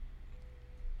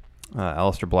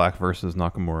 Aleister Black versus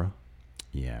Nakamura.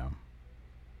 Yeah.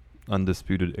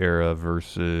 Undisputed Era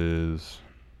versus...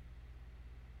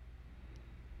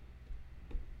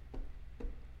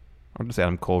 I'll just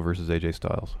Adam Cole versus AJ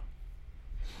Styles.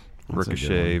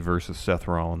 Ricochet versus Seth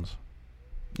Rollins.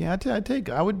 Yeah,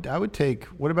 I would take.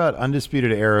 What about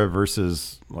Undisputed Era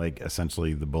versus like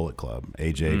essentially the Bullet Club,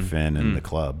 AJ, Finn, and the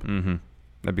Club? Mm-hmm.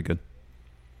 That'd be good.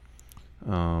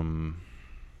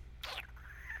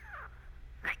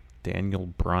 Daniel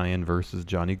Bryan versus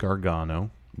Johnny Gargano.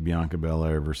 Bianca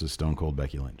Belair versus Stone Cold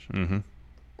Becky Lynch. Mm-hmm.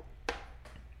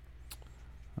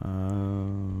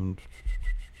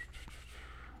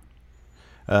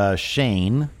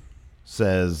 Shane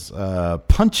says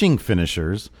punching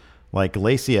finishers like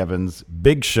Lacey Evans,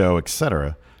 Big Show,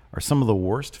 etc. are some of the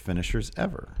worst finishers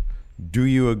ever. Do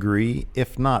you agree?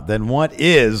 If not, then what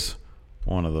is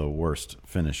one of the worst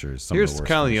finishers? Here's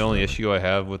kind of the only issue I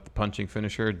have with the punching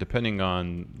finisher. Depending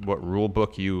on what rule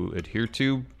book you adhere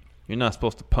to, you're not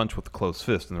supposed to punch with a closed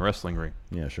fist in the wrestling ring.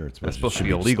 Yeah, sure. It's supposed to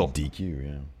be illegal. DQ,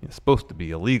 yeah. It's supposed to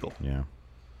be illegal. Yeah.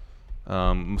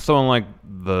 Someone like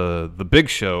the Big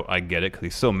Show, I get it because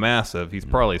he's so massive. He's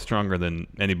probably stronger than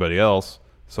anybody else.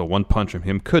 So one punch from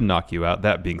him could knock you out.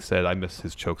 That being said, I miss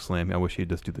his choke slam. I wish he'd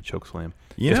just do the choke slam.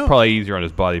 It's probably easier on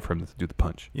his body for him to do the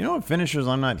punch. You know what finishers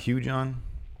I'm not huge on?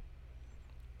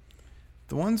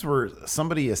 The ones where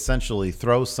somebody essentially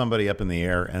throws somebody up in the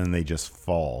air and they just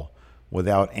fall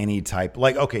without any type.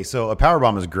 Like, okay, so a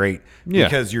powerbomb is great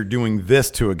because you're doing this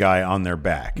to a guy on their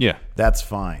back. Yeah. That's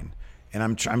fine. And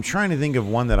I'm trying to think of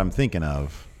one that I'm thinking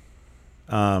of.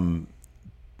 Like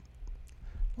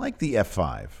the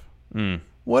F5.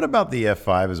 What about the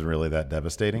F5 is really that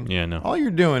devastating? Yeah, no. All you're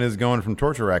doing is going from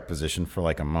torture rack position for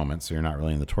like a moment, so you're not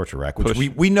really in the torture rack, which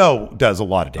we know does a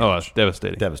lot of damage. Oh, it's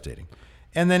devastating. Devastating.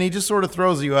 And then he just sort of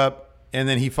throws you up, and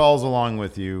then he falls along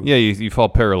with you. Yeah, you fall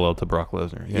parallel to Brock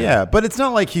Lesnar. Yeah, but it's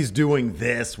not like he's doing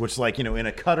this, which like, in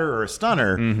a cutter or a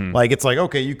stunner, like it's like,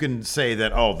 okay, you can say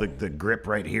that, the grip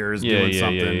right here is doing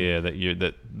something. Yeah,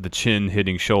 that the chin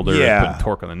hitting shoulder and putting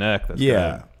torque on the neck. That's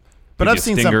But I've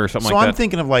seen some. So like I'm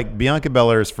thinking of like Bianca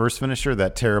Belair's first finisher,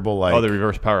 that terrible like. The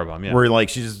reverse powerbomb. Yeah. Where like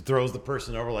she just throws the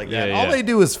person over like that. All they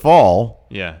do is fall.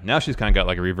 Yeah. Now she's kind of got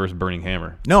like a reverse burning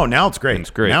hammer. No, now it's great. And it's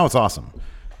great. Now it's awesome.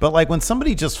 But like when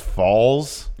somebody just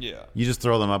falls, you just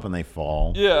throw them up and they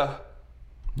fall. Yeah.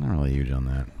 I'm not really huge on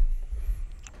that.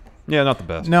 Yeah, not the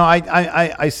best. No,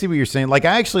 I see what you're saying. Like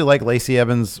I actually like Lacey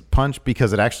Evans' punch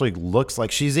because it actually looks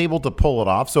like she's able to pull it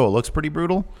off, so it looks pretty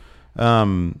brutal.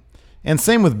 And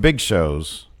same with Big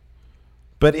Shows.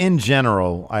 But in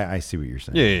general, I see what you're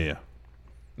saying. Yeah.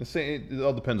 It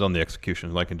all depends on the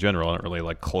execution. Like in general, I don't really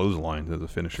like clotheslines as a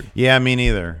finisher. Yeah, me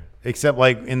neither. Except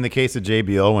like in the case of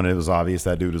JBL when it was obvious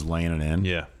that dude was laying it in.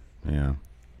 Yeah. Yeah.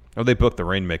 Oh, they booked the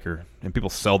Rainmaker, and people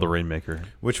sell the Rainmaker.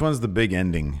 Which one's the big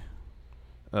ending?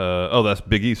 That's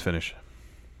Big E's finish.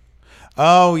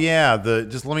 Oh, yeah.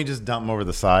 Let me dump him over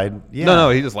the side. Yeah.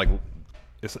 No, he just like...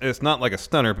 It's not like a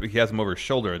stunner, but he has him over his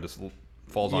shoulder and just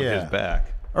falls on his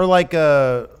back. Or like,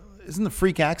 isn't the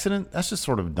freak accident? That's just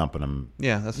sort of dumping him.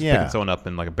 Yeah, that's picking someone up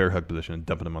in like a bear hug position and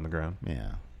dumping him on the ground.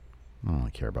 Yeah. I don't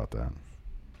really care about that.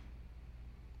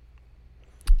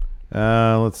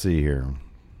 Let's see here.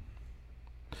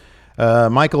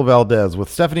 Michael Valdez,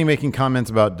 with Stephanie making comments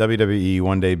about WWE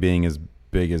one day being as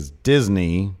big as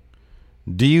Disney,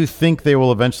 Do you think they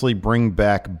will eventually bring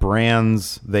back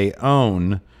brands they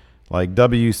own, like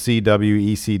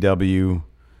WCW, ECW,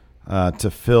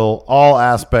 to fill all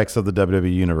aspects of the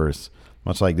WWE universe,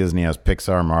 much like Disney has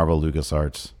Pixar, Marvel,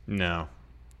 LucasArts? No,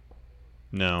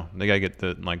 they gotta get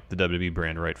the WWE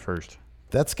brand right first.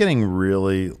 That's getting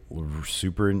really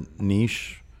super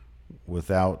niche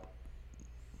without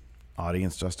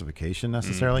audience justification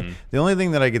necessarily. Mm-hmm. The only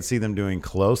thing that I could see them doing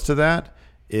close to that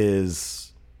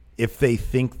is if they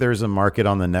think there's a market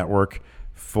on the network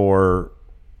for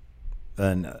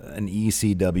an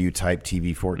ECW type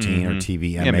TV 14 or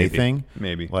TV MA thing.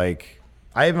 Maybe. Like,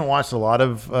 I haven't watched a lot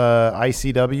of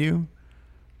ICW,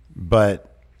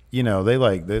 but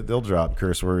they'll drop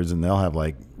curse words and they'll have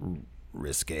like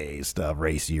risque stuff,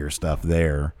 racier stuff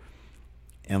there.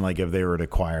 And like if they were to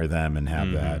acquire them and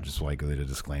have that, just like a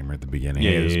disclaimer at the beginning,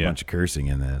 hey, there's a bunch of cursing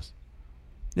in this.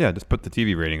 Yeah, just put the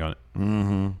TV rating on it.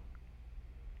 Mm-hmm.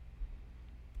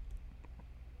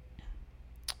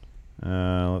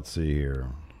 Let's see here.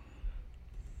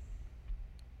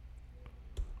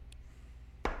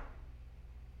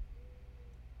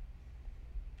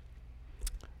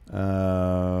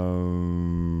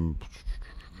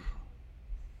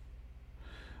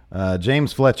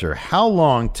 James Fletcher, how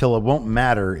long till it won't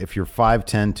matter if you're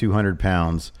 5'10", 200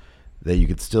 pounds that you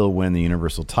could still win the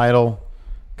Universal title?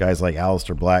 Guys like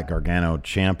Aleister Black, Gargano,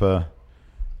 Ciampa.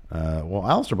 Well,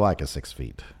 Aleister Black is 6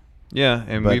 feet. Yeah,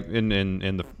 and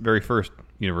in the very first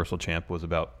Universal champ was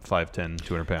about 5'10",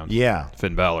 200 pounds. Yeah.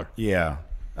 Finn Balor. Yeah.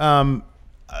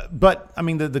 But I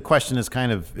mean the question is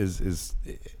kind of is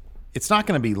it's not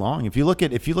going to be long. If you look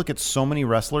at so many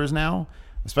wrestlers now,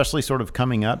 especially sort of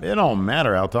coming up, it don't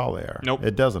matter how tall they are. Nope.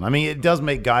 It doesn't. I mean, it does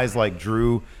make guys like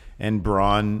Drew and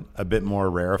Braun a bit more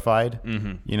rarefied.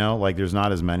 Mm-hmm. Like there's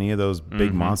not as many of those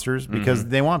big monsters because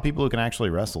they want people who can actually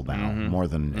wrestle now more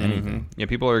than anything. Yeah,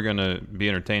 people are going to be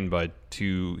entertained by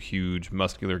two huge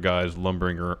muscular guys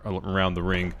lumbering around the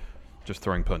ring just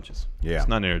throwing punches. Yeah. It's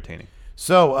not entertaining.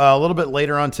 So a little bit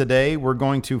later on today, we're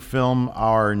going to film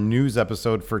our news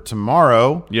episode for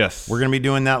tomorrow. Yes. We're going to be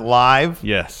doing that live.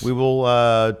 Yes. We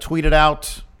will tweet it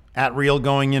out at Real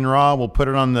Going In Raw. We'll put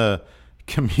it on the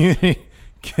community.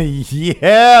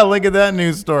 Yeah, look at that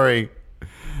news story.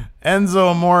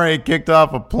 Enzo Amore kicked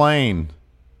off a plane.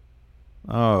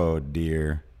 Oh,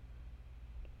 dear.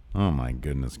 Oh, my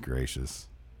goodness gracious.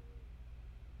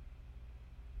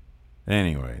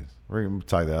 Anyways, we're going to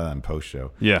talk about that in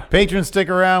post-show. Yeah. Patrons, stick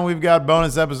around. We've got a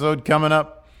bonus episode coming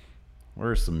up.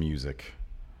 Where's some music?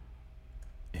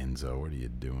 Enzo, what are you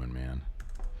doing, man?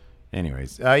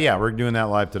 Anyways, yeah, we're doing that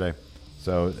live today.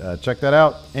 So check that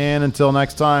out. And until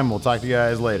next time, we'll talk to you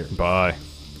guys later. Bye.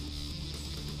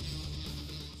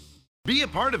 Be a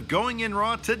part of Going In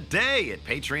Raw today at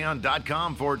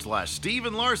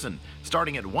patreon.com/Steven Larson.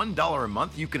 Starting at $1 a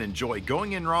month, you can enjoy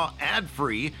Going In Raw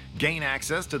ad-free, gain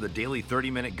access to the daily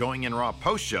 30-minute Going In Raw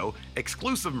post show,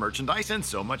 exclusive merchandise, and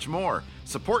so much more.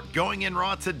 Support Going In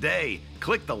Raw today.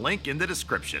 Click the link in the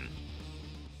description.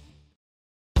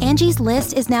 Angie's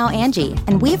List is now Angie,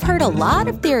 and we've heard a lot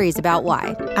of theories about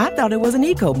why. I thought it was an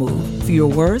eco move.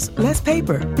 Fewer words, less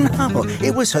paper. No,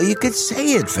 it was so you could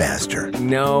say it faster.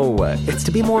 No, it's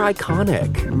to be more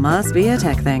iconic. Must be a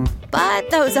tech thing. But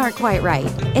those aren't quite right.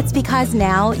 It's because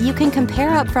now you can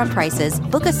compare upfront prices,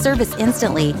 book a service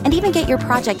instantly, and even get your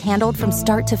project handled from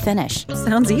start to finish.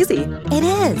 Sounds easy. It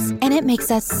is, and it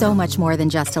makes us so much more than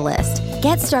just a list.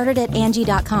 Get started at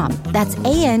Angie.com. That's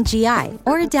ANGI,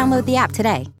 or download the app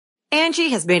today. Angie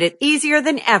has made it easier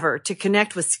than ever to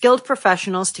connect with skilled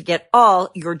professionals to get all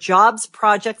your jobs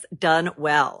projects done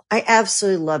well. I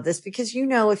absolutely love this because,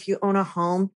 if you own a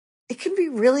home, it can be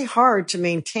really hard to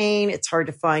maintain. It's hard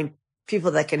to find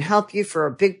people that can help you for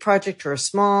a big project or a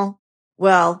small.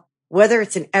 Well, whether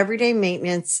it's in everyday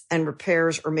maintenance and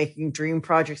repairs or making dream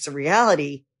projects a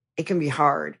reality, it can be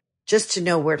hard just to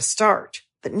know where to start.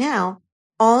 But now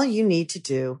all you need to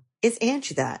do is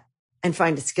Angie that and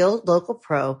find a skilled local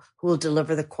pro who will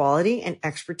deliver the quality and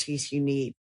expertise you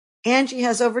need. Angie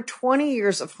has over 20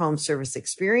 years of home service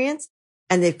experience,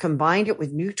 and they've combined it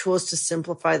with new tools to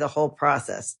simplify the whole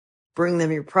process. Bring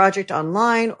them your project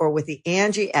online or with the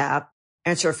Angie app,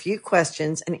 answer a few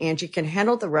questions, and Angie can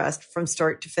handle the rest from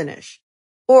start to finish.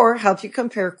 Or help you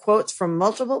compare quotes from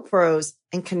multiple pros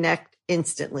and connect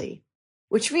instantly,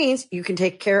 which means you can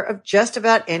take care of just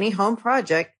about any home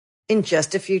project in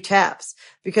just a few taps.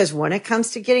 Because when it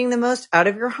comes to getting the most out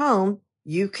of your home,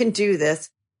 you can do this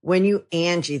when you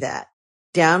Angie that.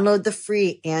 Download the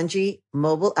free Angie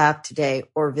mobile app today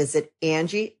or visit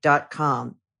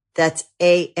Angie.com. That's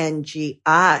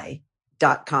ANGI.com.